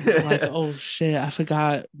moment. Like, oh shit, I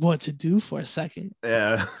forgot what to do for a second.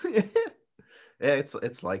 Yeah.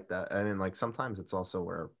 It's like that. I mean, like sometimes it's also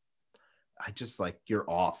where I just like you're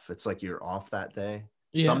off. It's like you're off that day.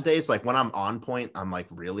 Yeah. Some days, like when I'm on point, I'm like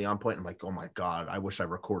really on point. I'm like, oh my God, I wish I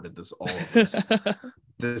recorded all of this.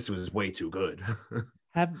 This was way too good.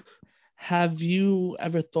 Have you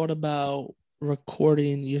ever thought about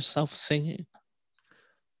recording yourself singing?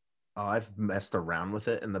 I've messed around with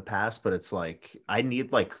it in the past, but it's like I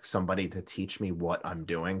need like somebody to teach me what I'm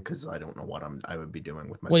doing, because I don't know what I would be doing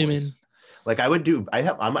with my voice. You mean? Like I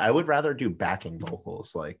would rather do backing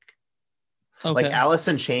vocals, like Alice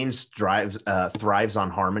in Chains thrives on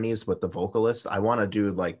harmonies with the vocalist. I want to do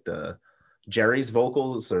like the Jerry's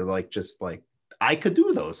vocals, or like just like I could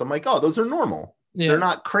do those. I'm like, oh, those are normal. Yeah. They're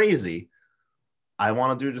not crazy. I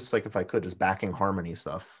want to do just like, if I could, just backing harmony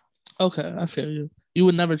stuff. Okay, I feel you. You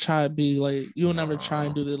would never try to be like, never try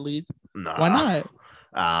and do the lead? No. Why not?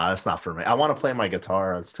 That's not for me. I want to play my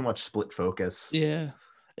guitar. It's too much split focus. Yeah.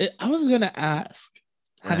 I was going to ask,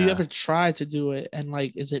 have you ever tried to do it? And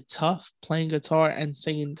like, is it tough playing guitar and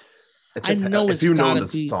singing? I know it's gotta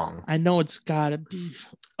be. Song. I know it's gotta be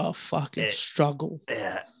a fucking struggle.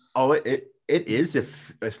 Yeah. Oh, it is.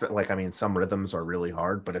 If like, I mean, some rhythms are really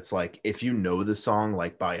hard, but it's like if you know the song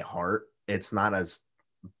like by heart, it's not as.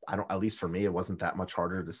 At least for me, it wasn't that much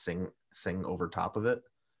harder to sing over top of it.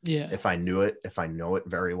 Yeah. If I know it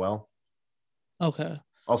very well. Okay.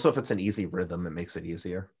 Also, if it's an easy rhythm, it makes it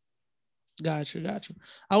easier. Gotcha.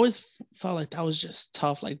 I always felt like that was just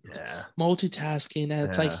tough, like multitasking. And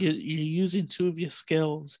it's like you're using two of your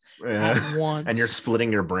skills at once, and you're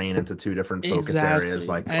splitting your brain into two different focus areas.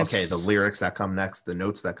 Like, okay, the lyrics that come next, the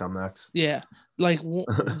notes that come next. Yeah, like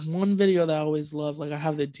one video that I always love. Like I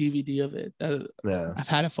have the DVD of it. I've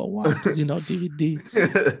had it for a while because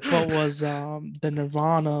DVD. What was the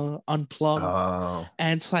Nirvana Unplugged?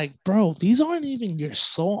 And it's like, bro, these aren't even your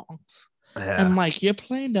songs. Yeah. And like you're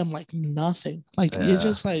playing them like nothing. Like you're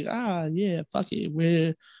just like, fuck it.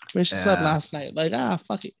 Where she slept last night. Like,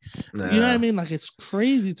 fuck it. You know what I mean? Like it's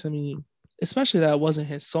crazy to me, especially that it wasn't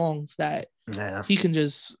his songs, that he can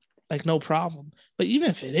just like no problem. But even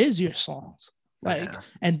if it is your songs, like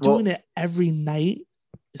and doing it every night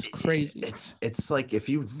is crazy. It's like if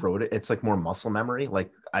you wrote it, it's like more muscle memory.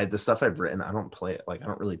 Like the stuff I've written, I don't play it. Like I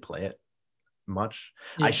don't really play it much.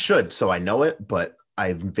 Yeah. I should, so I know it, but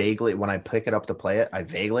I vaguely, when I pick it up to play it, I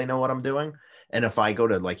vaguely know what I'm doing. And if I go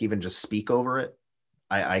to like even just speak over it,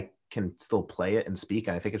 I can still play it and speak.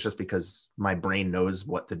 And I think it's just because my brain knows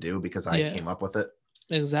what to do because I came up with it.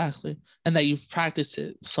 Exactly. And that you've practiced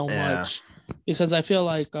it so much. Because I feel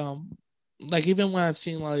like even when I've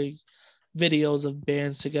seen like videos of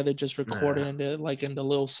bands together just recording it like in the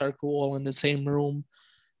little circle all in the same room,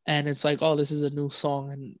 and it's like, oh, this is a new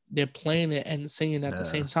song, and they're playing it and singing at the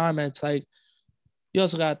same time. And it's like, you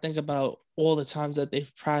also got to think about all the times that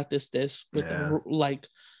they've practiced this with like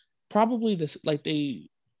probably this, like they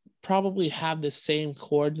probably have the same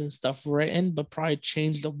chords and stuff written, but probably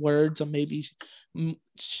change the words or maybe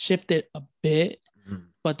shift it a bit.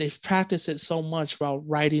 But they've practiced it so much while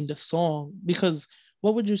writing the song. Because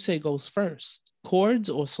what would you say goes first, chords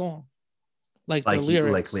or song? Like the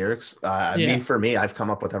lyrics. lyrics. I Yeah. mean, for me, I've come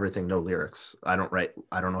up with everything, no lyrics. I don't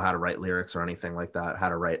know how to write lyrics or anything like that. How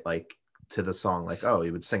to write like to the song, like, oh,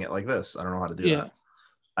 you would sing it like this. I don't know how to do Yeah. that.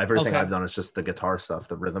 Everything Okay. I've done is just the guitar stuff,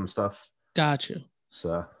 the rhythm stuff. Got you.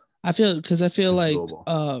 So I feel like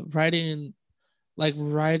doable. writing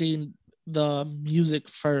the music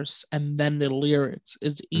first and then the lyrics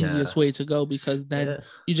is the easiest way to go, because then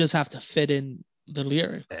you just have to fit in the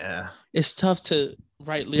lyrics. Yeah. It's tough to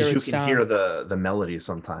write lyrics because you can down. hear the melody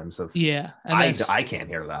sometimes of and I can't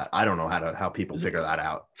hear that. I don't know how people figure that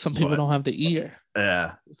out. Some people don't have the ear.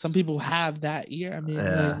 Yeah. Some people have that ear. I mean,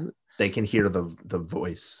 like, they can hear the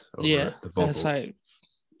voice over the vocals. That's like,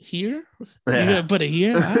 here? You gonna put it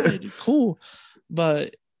here? All right, cool.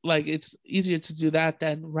 But like, it's easier to do that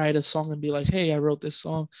than write a song and be like, hey, I wrote this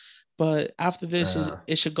song, but after this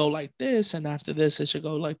it should go like this, and after this it should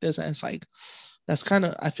go like this. And it's like, that's kind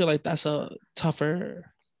of, I feel like that's a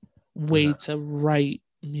tougher way to write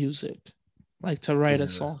music, like to write a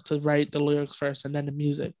song, to write the lyrics first and then the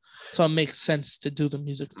music. So it makes sense to do the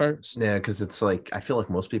music first. Yeah, because it's like, I feel like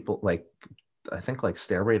most people, like, I think like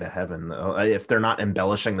Stairway to Heaven, if they're not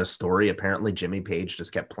embellishing the story, apparently Jimmy Page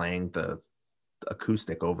just kept playing the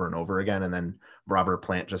acoustic over and over again, and then Robert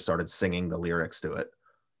Plant just started singing the lyrics to it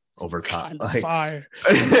over top. Kind of fire.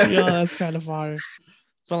 Yo, that's kind of fire.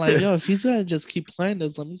 But like, yo, if he's gonna just keep playing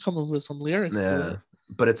this, let me come up with some lyrics to it.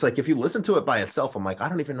 But it's like, if you listen to it by itself, I'm like, I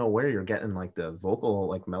don't even know where you're getting like the vocal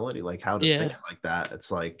like melody, like how to sing it like that.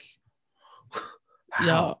 It's like,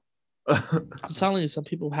 how? I'm telling you, some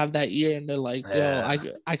people have that ear and they're like,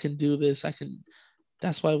 yo, I can do this.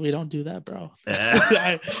 That's why we don't do that, bro.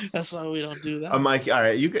 That's why we don't do that. I'm like, all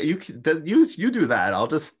right, you do that.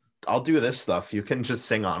 I'll do this stuff. You can just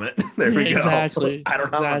sing on it. There we go. Exactly. I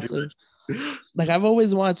don't know how to do it. Like, I've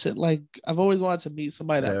always wanted to meet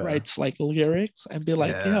somebody that writes like lyrics and be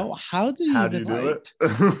like, yo, how do you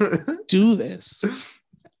do this?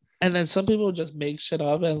 And then some people just make shit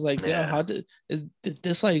up and it's like, yo, did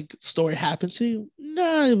this like story happen to you?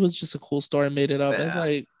 Nah, it was just a cool story, made it up. It's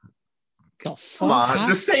like, the fuck? Come on,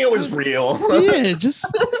 just say it was real. Yeah, just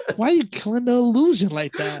why are you killing the illusion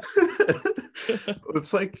like that?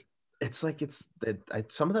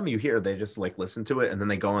 Some of them you hear, they just like listen to it and then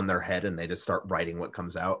they go in their head and they just start writing what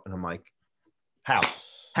comes out. And I'm like, how?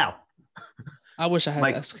 I wish I had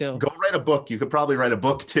that skill. Go write a book. You could probably write a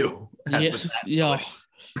book too. Yes, yo.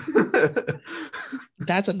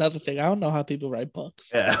 That's another thing. I don't know how people write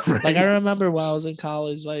books. Yeah, right. Like, I remember when I was in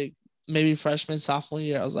college, like maybe freshman, sophomore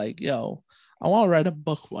year, I was like, yo, I want to write a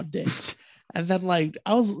book one day. And then like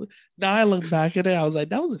now I look back at it, I was like,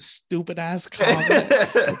 that was a stupid ass comment.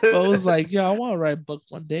 But it was like, yo, I want to write a book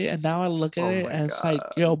one day. And now I look at it and it's like,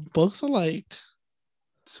 yo, books are like,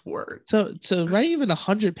 it's work. So to write even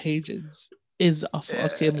 100 pages is a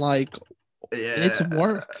fucking it's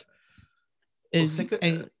work.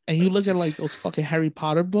 And you look at like those fucking Harry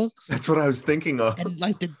Potter books. That's what I was thinking of. And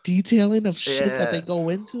like the detailing of shit that they go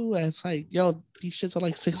into. And it's like, yo, these shits are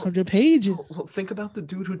like 600 pages. Well, think about the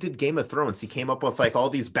dude who did Game of Thrones. He came up with like all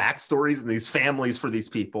these backstories and these families for these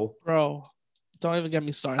people. Bro, don't even get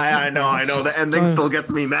me started. I know. The ending still gets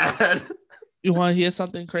me mad. You want to hear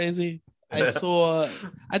something crazy? I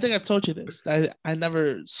think I've told you this. I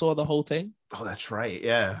never saw the whole thing. Oh, that's right.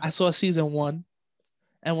 Yeah. I saw season 1.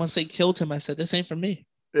 And once they killed him, I said, this ain't for me.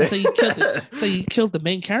 I said, you killed the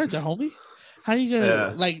main character, homie. How you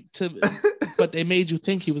gonna but they made you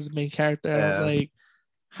think he was the main character. And I was like,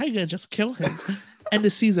 how you gonna just kill him? End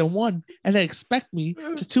of season 1 and then expect me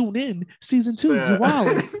to tune in season 2? You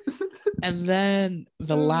wild. And then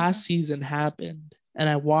the last season happened and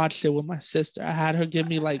I watched it with my sister. I had her give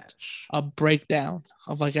me like a breakdown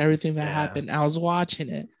of like everything that happened. I was watching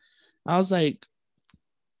it. I was like,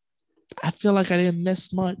 I feel like I didn't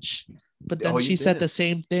miss much. But then she said the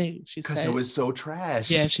same thing. She said it was so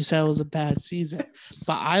trash. Yeah, she said it was a bad season.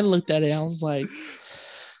 But I looked at it, I was like,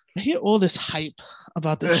 I hear all this hype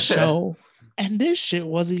about this show, and this shit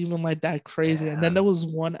wasn't even like that crazy. And then there was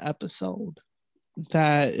one episode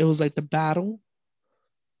that it was like the battle.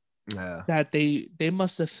 Yeah. That they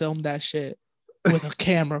must have filmed that shit with a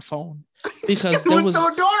camera phone. Because it was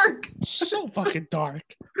so dark. So fucking dark.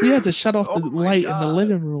 We had to shut off the light in the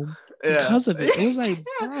living room. Because of it. It was like,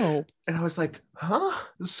 bro. And I was like, huh?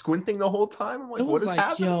 Squinting the whole time. I'm like, what is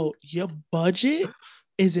happening? Yo, your budget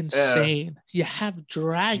is insane. You have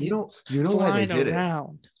dragons flying why they did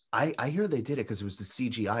around. I hear they did it because it was the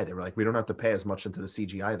CGI. They were like, we don't have to pay as much into the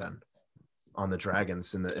CGI then on the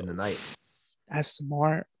dragons in the night. That's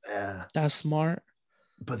smart. Yeah. That's smart.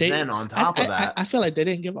 But then on top of that, I feel like they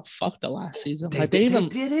didn't give a fuck the last season. They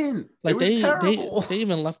didn't. Like it was terrible. They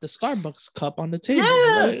even left the Starbucks cup on the table.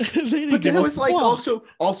 Yeah. Like, they didn't but then it was like fuck.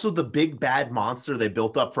 also the big bad monster they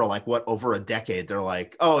built up for like what over a decade. They're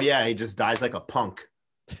like, oh yeah, he just dies like a punk.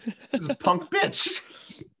 He's a punk bitch.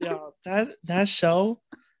 Yo, that show.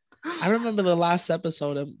 I remember the last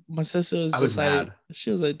episode, and my sister was just like, mad.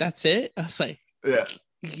 She was like, "That's it." I was like,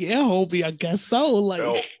 "Yeah, homie, I guess so."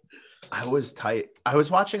 Like, I was tight. I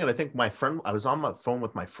was watching it. I think I was on my phone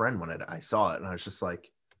with my friend when I saw it, and I was just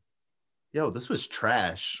like, yo, this was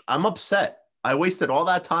trash. I'm upset. I wasted all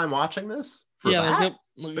that time watching this for that?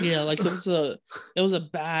 It was a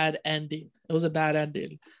bad ending. It was a bad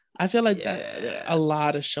ending. I feel like that a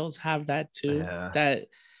lot of shows have that too. Yeah.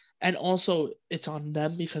 And also it's on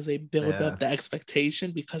them because they build up the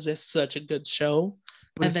expectation because it's such a good show.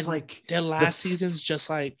 But and then like their last season's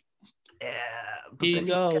just like, but here you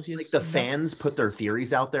go. Like the fans put their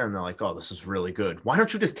theories out there and they're like, oh, this is really good. Why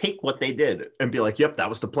don't you just take what they did and be like, yep, that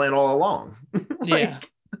was the plan all along. Yeah.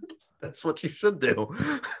 That's what you should do.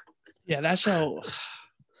 Yeah, that show.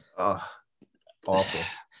 Awful.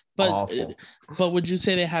 But would you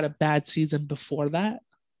say they had a bad season before that?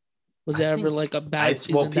 Was there ever like a bad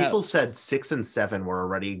season? Well, people said 6 and 7 were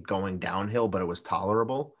already going downhill, but it was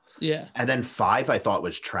tolerable. Yeah. And then 5 I thought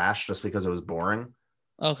was trash just because it was boring.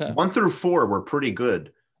 Okay. 1 through 4 were pretty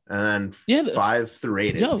good. And then 5 through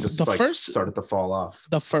 8 it just started to fall off.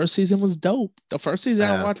 The first season was dope. The first season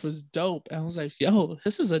I watched was dope. And I was like, yo,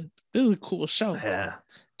 this is a cool show. Yeah.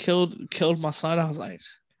 Killed my son. I was like,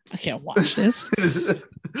 I can't watch this.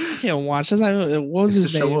 I can't watch this. What was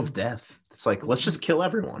his name? Show of death. It's like, let's just kill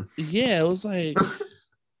everyone. Yeah, it was like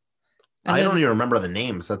I don't even remember the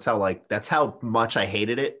names. That's how much I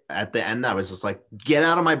hated it. At the end, I was just like, get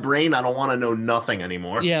out of my brain. I don't want to know nothing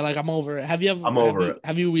anymore. Yeah, like I'm over it. Have you ever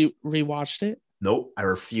have you rewatched it? Nope, I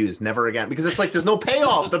refuse. Never again. Because it's like there's no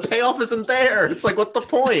payoff. The payoff isn't there. It's like, what's the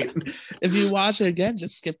point? If you watch it again,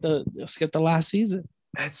 just skip the last season.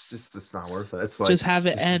 It's not worth it. It's like just have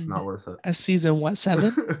it end. Not worth it. As season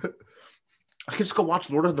 7? I could just go watch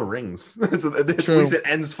Lord of the Rings. At least it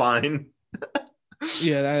ends fine.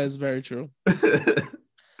 Yeah, that is very true.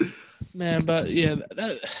 Man, but yeah,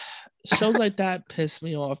 shows like that piss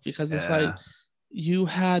me off because it's like you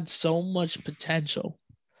had so much potential.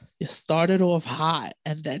 You started off hot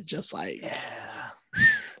and then just like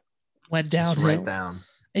went downhill. Right down.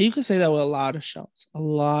 And you can say that with a lot of shows. A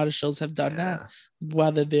lot of shows have done that,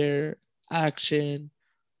 whether they're action,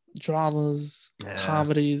 dramas,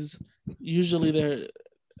 comedies. Usually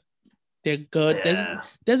they're good. Yeah.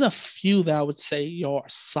 There's a few that I would say you're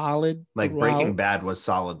solid. Like Breaking Bad was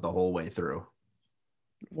solid the whole way through.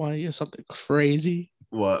 Want to hear something crazy?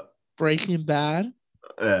 What? Breaking Bad?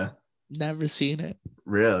 Yeah. Never seen it.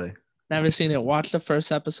 Really? Never seen it. Watched the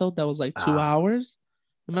first episode. That was like 2 hours.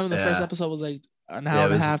 Remember the first episode was like an hour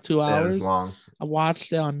and a half, 2 hours. It was long. I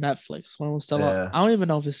watched it on Netflix when it was still up. I don't even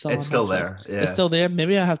know if it's still. It's still Netflix. There. Yeah. It's still there.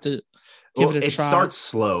 Maybe I have to give it a try. It starts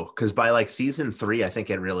slow because by like season 3, I think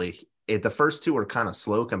the first 2 are kind of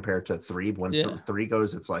slow compared to 3. When 3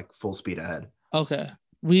 goes, it's like full speed ahead. Okay.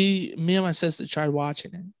 Me and my sister tried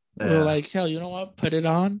watching it. We were like, hell, you know what? Put it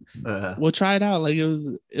on. We'll try it out. Like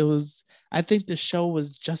it was. I think the show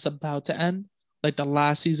was just about to end. Like the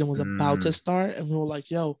last season was about to start, and we were like,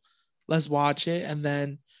 yo, let's watch it. And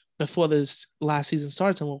then before this last season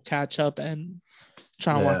starts, and we'll catch up and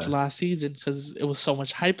try and watch the last season because it was so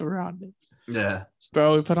much hype around it. Yeah.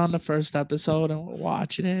 Bro, we put on the first episode and we're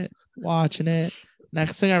watching it.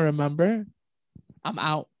 Next thing I remember, I'm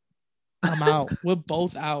out. We're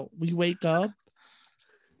both out. We wake up.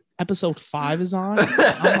 Episode 5 is on.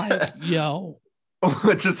 I'm like, yo.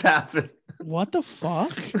 What just happened? What the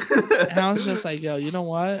fuck? And I was just like, yo, you know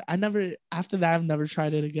what? After that, I've never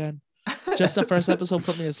tried it again. Just the first episode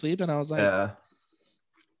put me asleep, and I was like,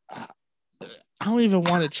 I don't even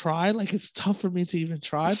want to try. Like, it's tough for me to even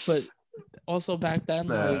try, but also back then,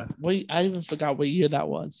 like, I even forgot what year that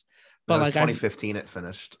was. But that was like 2015, it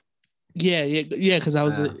finished. Yeah, because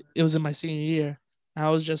it was in my senior year. I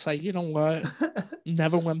was just like, you know what?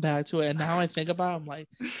 Never went back to it. And now I think about it, I'm like,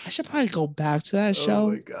 I should probably go back to that show.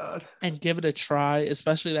 Oh my God. And give it a try,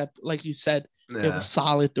 especially that, like you said, it was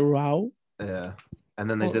solid throughout. Yeah. And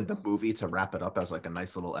then they did the movie to wrap it up as like a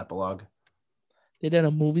nice little epilogue. They did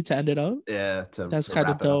a movie to end it up? Yeah. That's kind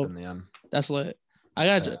of dope. In the end. That's lit. I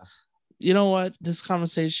got you. You know what? This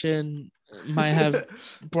conversation might have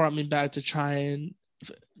brought me back to try and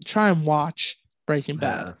watch Breaking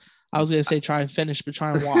Bad. I was gonna say try and finish, but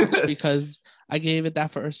try and watch because I gave it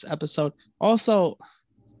that first episode. Also,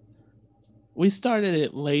 we started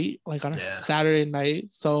it late, like on a Saturday night,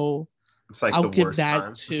 so It's like I'll the give worst that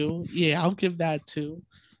time. too. Yeah, I'll give that too.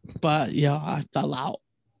 But yeah, I fell out.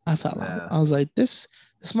 I fell out. Yeah. I was like, this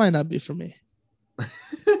might not be for me.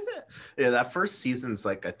 Yeah, that first season's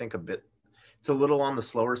like I think a bit. It's a little on the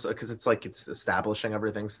slower side because it's like it's establishing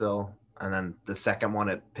everything still, and then the second one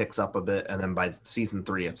it picks up a bit, and then by season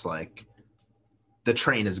 3 it's like the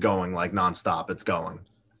train is going like nonstop. It's going.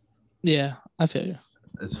 Yeah, I feel you.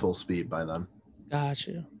 It's full speed by then. Got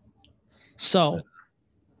you. So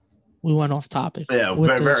we went off topic Yeah, with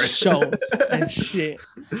very, the very. shows and shit.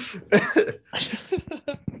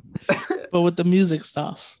 But with the music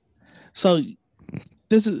stuff. So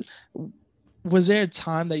this is was there a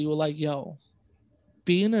time that you were like, yo,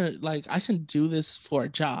 being a like I can do this for a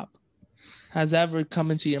job? Has that ever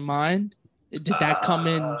come into your mind? Did that come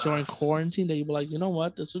in uh, during quarantine that you were like, you know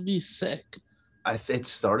what, this would be sick? it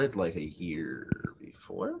started like a year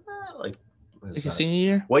before that. Like, what is Like your that? senior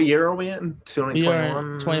year? What year are we in? We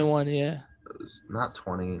are 2021. 21, yeah. Not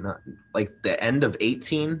 20, not like the end of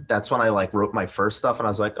 18. That's when I like wrote my first stuff, and I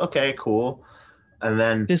was like, okay, cool. And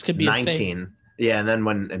then This could be a thing. 19, yeah. And then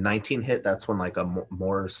when 19 hit, that's when like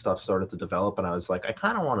more stuff started to develop, and I was like, I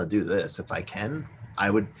kind of want to do this if I can. I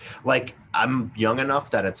would like. I'm young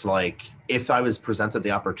enough that it's like if I was presented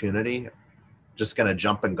the opportunity, just gonna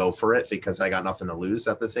jump and go for it because I got nothing to lose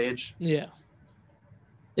at this age. Yeah.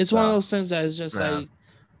 It's one of So those things that is just yeah, like,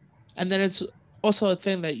 and then it's also a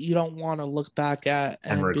thing that you don't want to look back at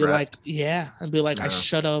and and be regret. like, yeah, and be like, I Yeah.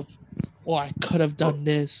 should have, or I could have done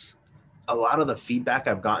this. A lot of the feedback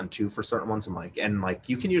I've gotten too for certain ones, I'm like, and like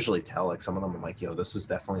you can usually tell, like some of them, I'm like, yo, this is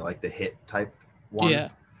definitely like the hit type one. Yeah.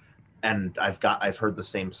 And I've heard the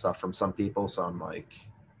same stuff from some people, so I'm like,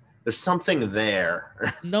 there's something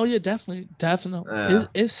there. No, you're definitely.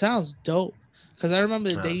 It sounds dope. Because I remember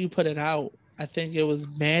the day you put it out, I think it was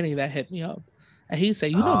Manny that hit me up. And he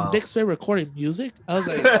said, you know, Nick's been recording music? I was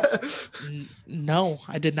like, no,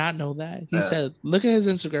 I did not know that. He said, look at his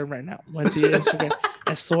Instagram right now. Went to your Instagram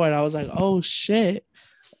and saw it. I was like, oh shit.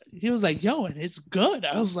 He was like, yo, and it's good.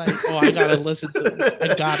 I was like, oh, I gotta listen to this.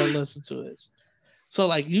 I gotta listen to this. So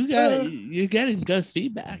like you're getting good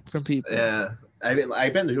feedback from people. Yeah. I mean,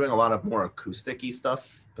 I've been doing a lot of more acoustic-y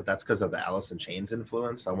stuff, but that's because of the Alice in Chains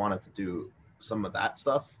influence. I wanted to do some of that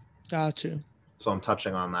stuff. Got you. So I'm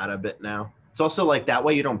touching on that a bit now. It's also like that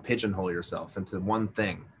way you don't pigeonhole yourself into one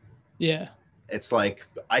thing. Yeah. It's like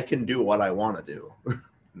I can do what I want to do.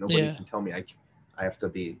 Nobody can tell me I have to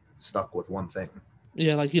be stuck with one thing.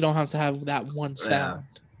 Yeah, like you don't have to have that one sound.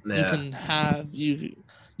 Yeah. You can have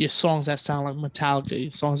your songs that sound like Metallica, your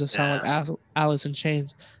songs that sound like Alice in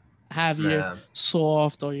Chains. Have your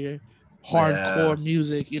soft or your hardcore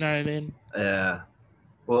music. You know what I mean? Yeah.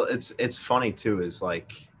 Well, it's funny too. Is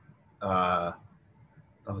like, oh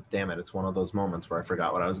damn it! It's one of those moments where I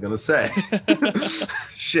forgot what I was gonna say.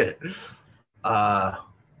 Shit.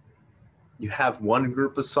 You have one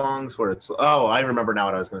group of songs where it's I remember now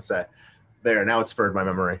what I was gonna say. There, now it spurred my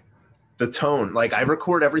memory. The tone, like I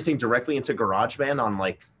record everything directly into GarageBand on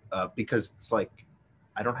like because it's like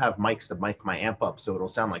I don't have mics to mic my amp up, so it'll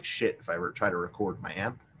sound like shit if I try to record my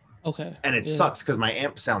amp. Okay. And it sucks because my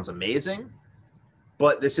amp sounds amazing,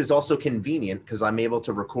 but this is also convenient because I'm able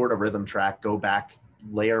to record a rhythm track, go back,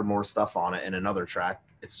 layer more stuff on it in another track.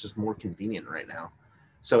 It's just more convenient right now.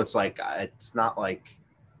 So it's like it's not like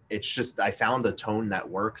it's just I found a tone that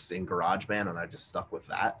works in GarageBand and I just stuck with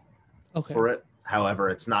that for it. However,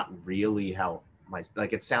 it's not really how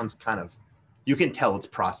it sounds kind of. You can tell it's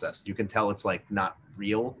processed. You can tell it's like not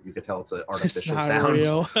real. You can tell it's an artificial sound.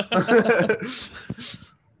 Real.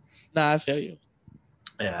 Nah, I feel you.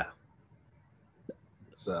 Yeah.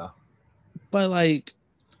 So. But like,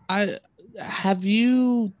 have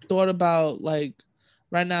you thought about like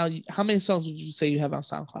right now? How many songs would you say you have on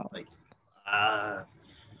SoundCloud? Like,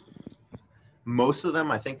 most of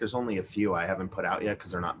them, I think there's only a few I haven't put out yet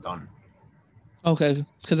because they're not done. Okay,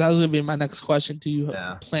 because that was gonna be my next question. Do you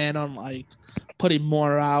plan on like putting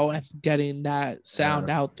more out and getting that sound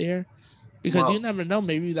out there? Because you never know,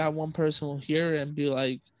 maybe that one person will hear it and be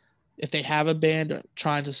like, if they have a band or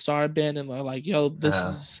trying to start a band and they're like, yo,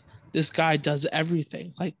 this guy does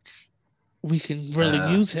everything. Like, we can really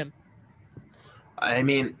use him. I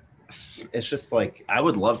mean, it's just like I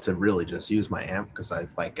would love to really just use my amp because I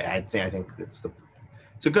think it's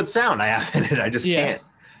a good sound I have in it. I just can't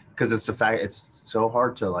because it's the fact it's so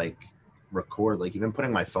hard to like record. Like even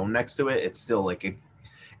putting my phone next to it, it's still like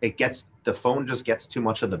it gets the phone just gets too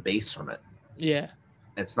much of the bass from it. Yeah.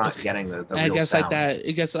 It's not getting the I real guess sound. like that.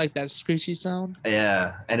 It gets like that screechy sound.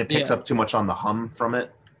 Yeah, and it picks up too much on the hum from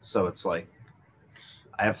it, so it's like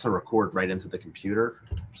I have to record right into the computer.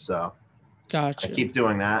 So gotcha. I keep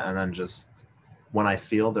doing that, and then just when I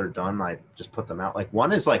feel they're done, I just put them out. Like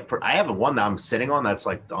one is like I have one that I'm sitting on that's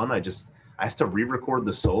like done. I have to re-record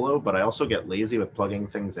the solo, but I also get lazy with plugging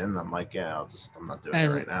things in. I'm like, yeah, I'm not doing it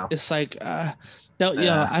right now. It's like, I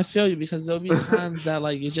feel you, because there'll be times that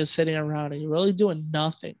like you're just sitting around and you're really doing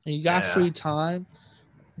nothing and you got free time,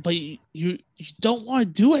 but you don't want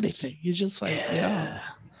to do anything. You're just like,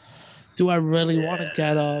 do I really want to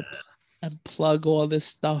get up and plug all this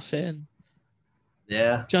stuff in?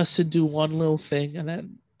 Yeah. Just to do one little thing and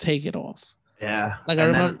then take it off. Yeah. Like I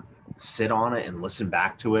remember then sit on it and listen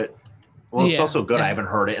back to it. Well, it's also good. I haven't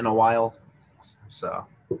heard it in a while. So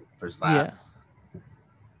there's that. Yeah.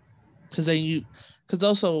 Because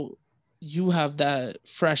also you have that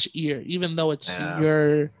fresh ear, even though it's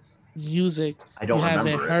your music. I don't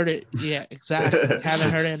haven't heard it. Yeah, exactly. You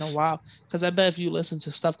haven't heard it in a while. Because I bet if you listen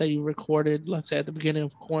to stuff that you recorded, let's say at the beginning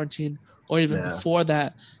of quarantine or even before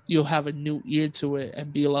that, you'll have a new ear to it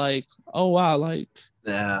and be like, oh wow, like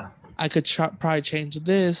I could probably change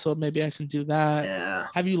this, or maybe I can do that. Yeah.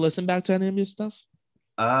 Have you listened back to any of your stuff?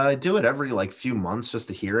 I do it every like few months just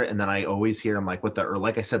to hear it, and then I always hear them like with the, or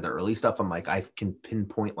like I said, the early stuff. I'm like, I can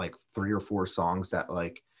pinpoint like 3 or 4 songs that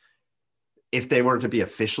like, if they were to be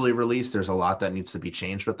officially released, there's a lot that needs to be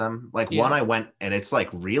changed with them. Like one I went and it's like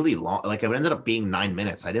really long. Like it ended up being 9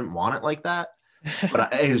 minutes. I didn't want it like that,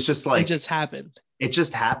 but it was just like it just happened. It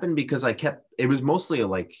just happened because it was mostly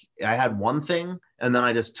like I had one thing and then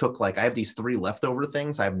I just took like, I have these 3 leftover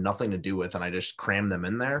things I have nothing to do with and I just crammed them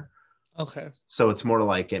in there. Okay. So it's more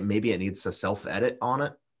like maybe it needs a self-edit on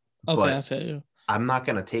it. Okay, I feel you. I'm not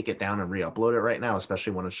going to take it down and re-upload it right now,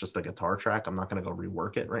 especially when it's just a guitar track. I'm not going to go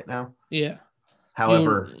rework it right now. Yeah.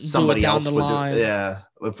 However, somebody else would do it. Yeah.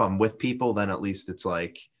 If I'm with people, then at least it's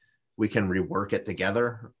like we can rework it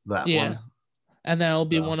together. That one. And then it'll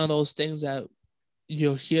be one of those things that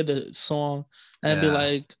you'll hear the song and be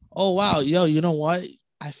like, oh wow, yo, you know what?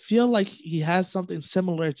 I feel like he has something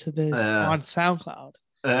similar to this on SoundCloud.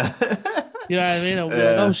 You know what I mean? I'll be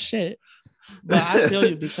like, oh shit. But I feel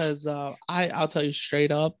you because I'll tell you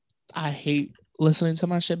straight up, I hate listening to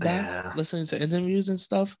my shit back, listening to interviews and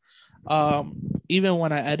stuff. Even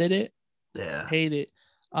when I edit it, hate it.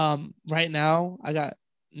 Right now I got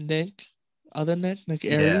Nick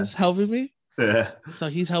Arias helping me. So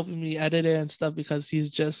he's helping me edit it and stuff because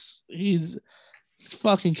he's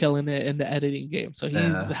fucking killing it in the editing game. So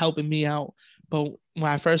he's helping me out. But when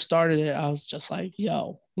I first started it, I was just like,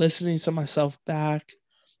 yo, listening to myself back.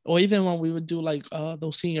 Or even when we would do like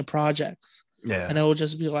those senior projects. Yeah. And it would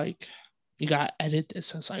just be like, you gotta edit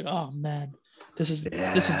this. And it's like, oh man, this is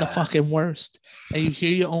the fucking worst. And you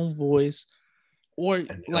hear your own voice. Or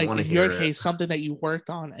like in your case, something that you worked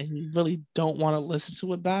on and you really don't want to listen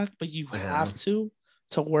to it back, but you have to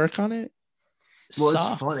work on it. Well,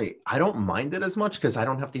 it's funny. I don't mind it as much because I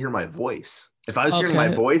don't have to hear my voice. If I was hearing my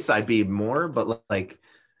voice, I'd be more, but like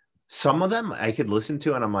some of them I could listen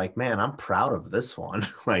to and I'm like, man, I'm proud of this one.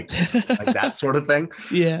 like that sort of thing.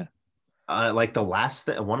 Yeah. Like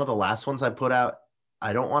one of the last ones I put out,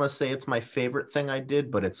 I don't want to say it's my favorite thing I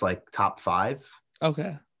did, but it's like top 5.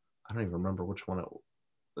 Okay. I don't even remember which one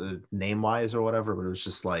name wise or whatever, but it was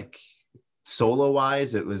just like solo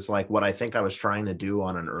wise. It was like what I think I was trying to do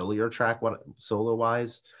on an earlier track, what solo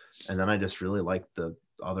wise. And then I just really liked the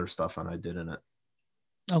other stuff and I did in it.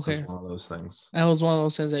 Okay. It was one of those things. That was one of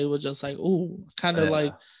those things that you were just like, ooh, kind of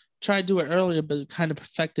like try to do it earlier, but kind of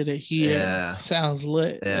perfected it here. Yeah. Sounds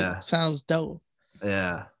lit. Yeah. Like, sounds dope.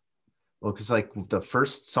 Yeah. Well, because like the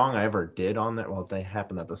first song I ever did on there, well, they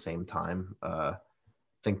happened at the same time. I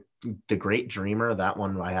think The Great Dreamer, that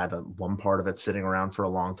one I had one part of it sitting around for a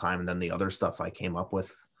long time, and then the other stuff I came up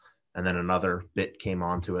with, and then another bit came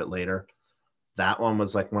onto it later. That one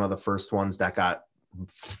was like one of the first ones that got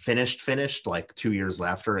finished like 2 years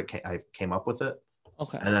after I came up with it.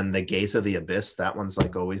 Okay. And then The Gaze of the Abyss, that one's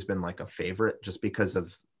like always been like a favorite just because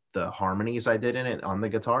of the harmonies I did in it on the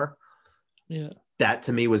guitar. Yeah. That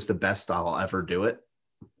to me was the best I'll ever do it.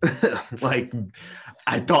 Like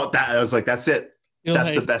I thought that I was like, that's it. That's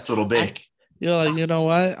like, the best it'll be. You're like, you know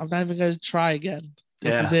what? I'm not even gonna try again.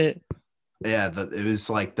 This is it. Yeah, it was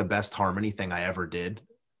like the best harmony thing I ever did.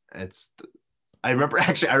 I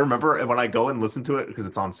remember when I go and listen to it because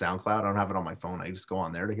it's on SoundCloud. I don't have it on my phone. I just go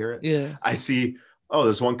on there to hear it. Yeah. I see, oh,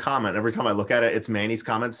 there's one comment. Every time I look at it, it's Manny's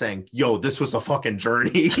comment saying, yo, this was a fucking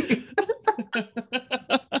journey.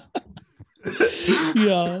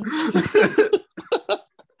 Yo.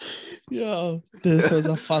 Yo, this was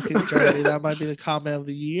a fucking journey. That might be the comment of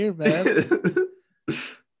the year, man.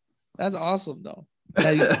 That's awesome, though.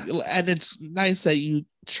 And it's nice that you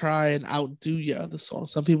try and outdo your other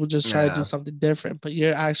songs. Some people just try to do something different, but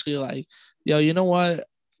you're actually like, yo, you know what?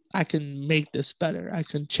 I can make this better. I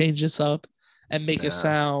can change this up and make it Yeah.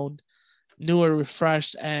 sound newer,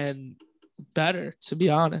 refreshed, and better, to be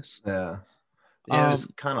honest. Yeah. Yeah, it's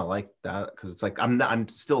kind of like that because it's like I'm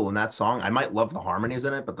still in that song. I might love the harmonies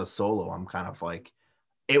in it, but the solo, I'm kind of like,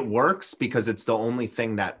 it works because it's the only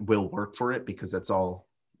thing that will work for it because that's all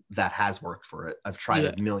that has worked for it. I've tried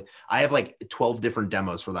a million. I have like 12 different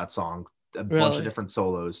demos for that song, a bunch of different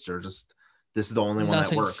solos. They're just, this is the only one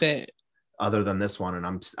that works other than this one,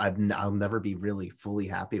 and I'll never be really fully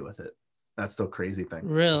happy with it. That's the crazy thing.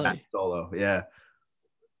 Really, that solo, yeah.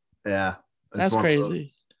 That's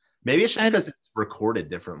crazy. Maybe it's just because it's recorded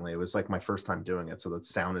differently. It was like my first time doing it, so the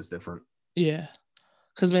sound is different. Yeah,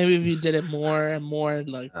 because maybe if you did it more and more and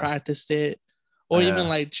like practiced it, or even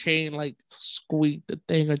like squeaked a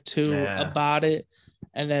thing or two about it,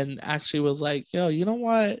 and then actually was like, yo, you know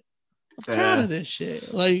what? I'm proud of this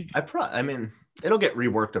shit. Like, I mean, it'll get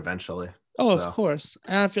reworked eventually. Oh, so. Of course.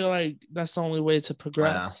 And I feel like that's the only way to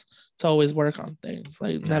progress, to always work on things.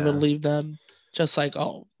 Like, never leave them just like,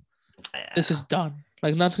 oh, this is done.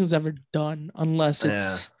 Like, nothing's ever done unless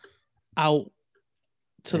it's out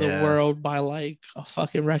to the world by like a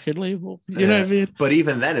fucking record label. You know what I mean? But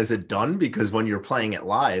even then, is it done? Because when you're playing it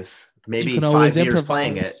live, maybe 5 years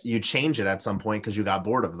playing it, you change it at some point because you got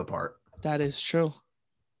bored of the part. That is true.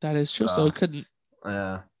 So it couldn't.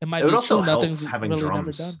 It might be also true. Nothing's having really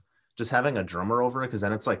drums. never done. Just having a drummer over it, because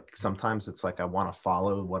then it's like sometimes it's like I want to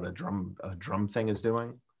follow what a drum thing is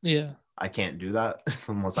doing. Yeah, I can't do that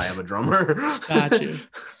unless I have a drummer. Got you.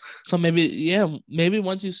 So maybe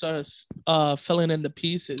once you start filling in the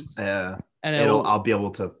pieces, and I'll be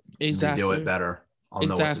able to do it better. I'll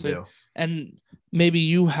know what to do. And maybe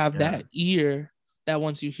you have that ear that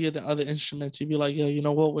once you hear the other instruments, you'd be like, yo, you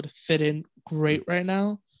know what would fit in great right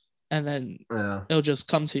now, and then it'll just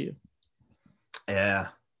come to you. Yeah.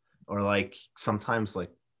 Or like sometimes,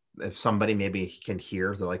 like if somebody maybe can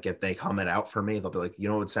hear, like if they hum it out for me, they'll be like, you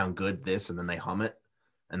know, it would sound good this, and then they hum it,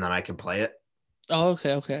 and then I can play it. Oh,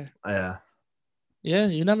 okay. Yeah.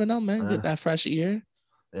 You never know, man. Get that fresh ear.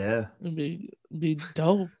 Yeah. It'd be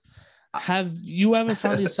dope. Have you ever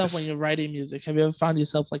found yourself when you're writing music? Have you ever found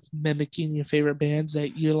yourself like mimicking your favorite bands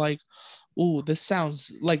that you're like, ooh, this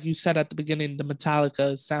sounds like you said at the beginning, the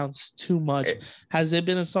Metallica sounds too much. Has there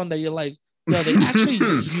been a song that you're like, yo, they actually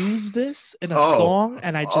use this in a song,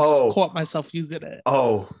 and I just caught myself using it?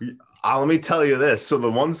 Let me tell you this. So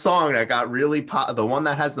the one song that got really the one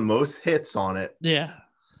that has the most hits on it. Yeah.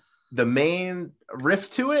 The main riff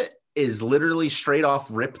to it is literally straight off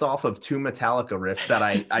ripped off of 2 Metallica riffs that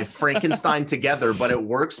I Frankenstein together, but it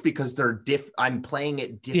works because they're I'm playing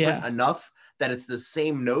it different enough that it's the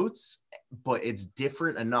same notes, but it's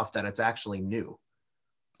different enough that it's actually new.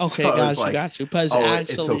 Okay, so got you. But actually,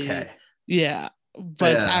 it's okay. Yeah,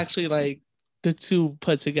 but it's actually like the 2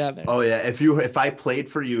 put together. Oh yeah, if I played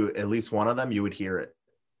for you at least one of them, you would hear it.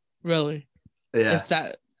 Really? Yeah. It's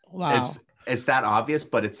that wow. It's that obvious,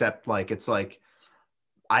 but it's like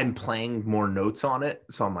I'm playing more notes on it,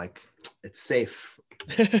 so I'm like, it's safe.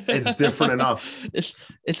 It's different enough. It's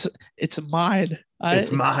mine.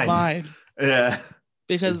 It's mine. Yeah.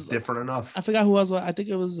 Because it's different enough. I forgot who else. I think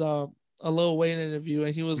it was a Lil Wayne interview,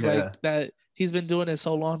 and he was like that he's been doing it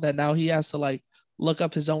so long that now he has to like look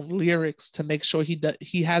up his own lyrics to make sure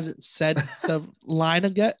he hasn't said the line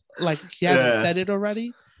again, like he hasn't said it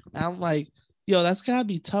already. And I'm like, yo, that's gotta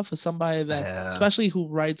be tough for somebody that, especially who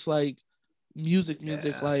writes like music,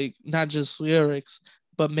 like not just lyrics,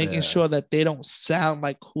 but making sure that they don't sound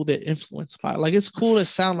like who they're influenced by. Like, it's cool to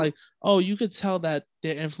sound like, oh, you could tell that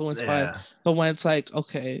they're influenced by it, but when it's like,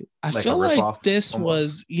 okay, I feel like this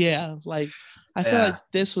almost was like I feel like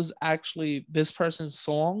this was actually this person's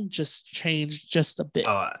song, just changed just a bit.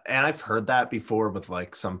 And I've heard that before with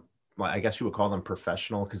like some, I guess you would call them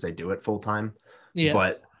professional because they do it full time. Yeah.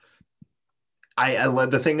 But I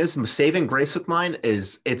the thing is, saving grace with mine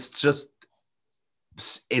is it's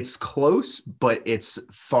close, but it's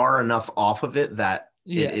far enough off of it that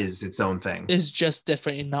it is its own thing. It's just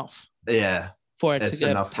different enough. Yeah. For it to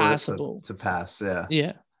get passable. To pass. Yeah.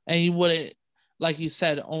 Yeah. And you wouldn't, like you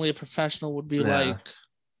said, only a professional would be like,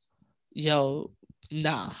 yo,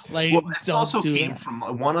 nah. Like, well, it's also came from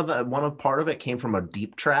part of it came from a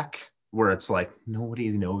deep track where it's like nobody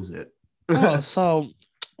knows it. Oh, so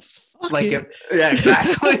like it. Yeah,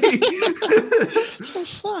 exactly. So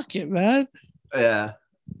fuck it, man. Yeah,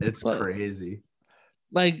 it's crazy.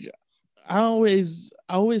 Like, I always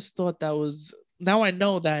thought that was. Now I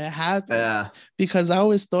know that it happens because I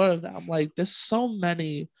always thought of that. I'm like, there's so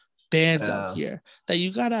many bands out here that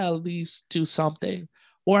you gotta at least do something,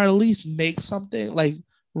 or at least make something, like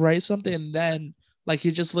write something, and then like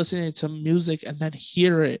you're just listening to music and then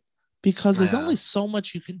hear it, because there's only Yeah. so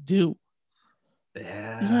much you can do.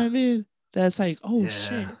 Yeah. You know what I mean? That's like, oh Yeah.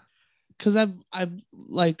 shit. Because I've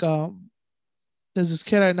like there's this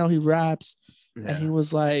kid I know, he raps, and he Yeah.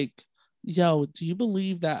 was like, yo, do you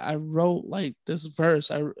believe that I wrote like this verse?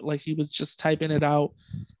 He was just typing it out.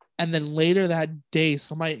 And then later that day,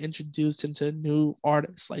 somebody introduced him to a new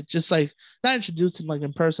artist, like just like not introduced him like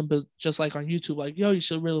in person, but just like on YouTube, like, yo, you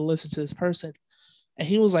should really listen to this person. And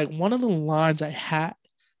he was like, one of the lines I had,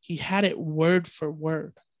 he had it word for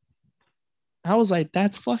word. I was like,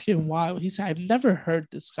 that's fucking wild. He said, I've never heard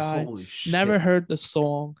this guy, Holy shit. never heard the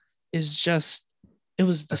song. It's just, it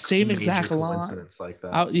was the same exact line. Like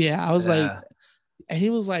that. I was like, and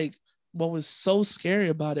he was like, what was so scary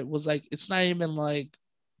about it was like, it's not even like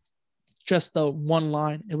just the one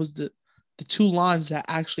line. It was the two lines that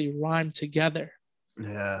actually rhymed together.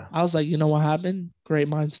 Yeah. I was like, you know what happened? Great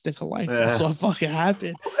minds think alike. Yeah. That's what fucking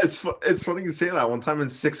happened. It's funny you say that. One time in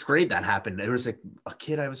 6th grade that happened. There was a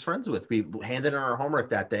kid I was friends with. We handed in our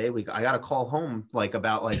homework that day. I got a call home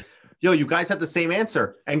about yo, you guys had the same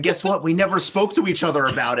answer. And guess what? We never spoke to each other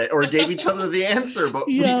about it or gave each other the answer, but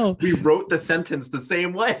we wrote the sentence the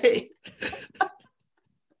same way.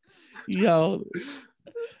 Yo.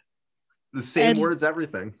 The same words,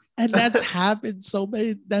 everything. And that's happened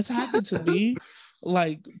that's happened to me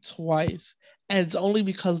like twice. And it's only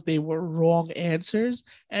because they were wrong answers.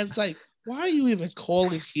 And it's like, why are you even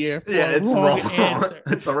calling here for a wrong answer?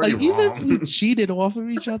 It's already like, wrong. Even if we cheated off of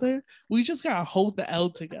each other, we just gotta hold the L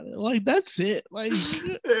together. Like, that's it. Like,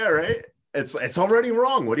 yeah, right. It's already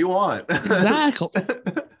wrong. What do you want? Exactly.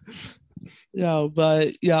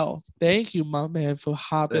 Thank you, my man, for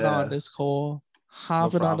hopping on this call.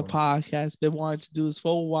 Hopping on the podcast. Been wanting to do this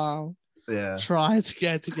for a while. Yeah. Trying to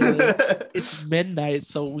get together. It's midnight,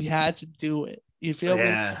 so we had to do it. You feel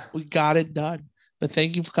me? We got it done. But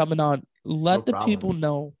thank you for coming on. Let the people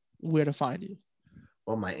know where to find you.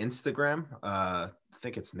 Well, my Instagram, I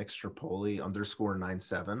think it's Nick Stropoli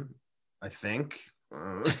 _97. I think.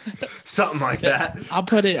 Something like that. I'll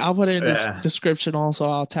put it in the description also.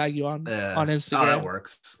 I'll tag you on Instagram. Oh, that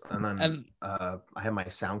works. And then I have my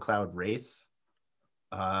SoundCloud Wraith.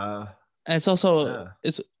 And it's also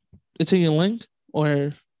it's in your link,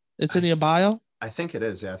 or it's in your bio. I think it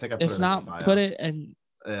is. Yeah, I think I put it in my bio. Put it, and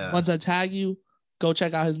once I tag you, go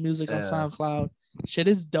check out his music on SoundCloud. Shit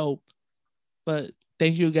is dope. But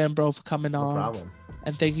thank you again, bro, for coming on. No problem.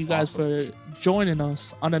 And thank you guys for joining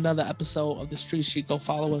us on another episode of The Street Sheet. Go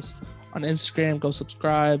follow us on Instagram. Go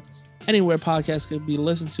subscribe anywhere podcasts can be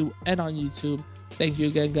listened to, and on YouTube. Thank you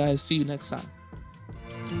again, guys. See you next time.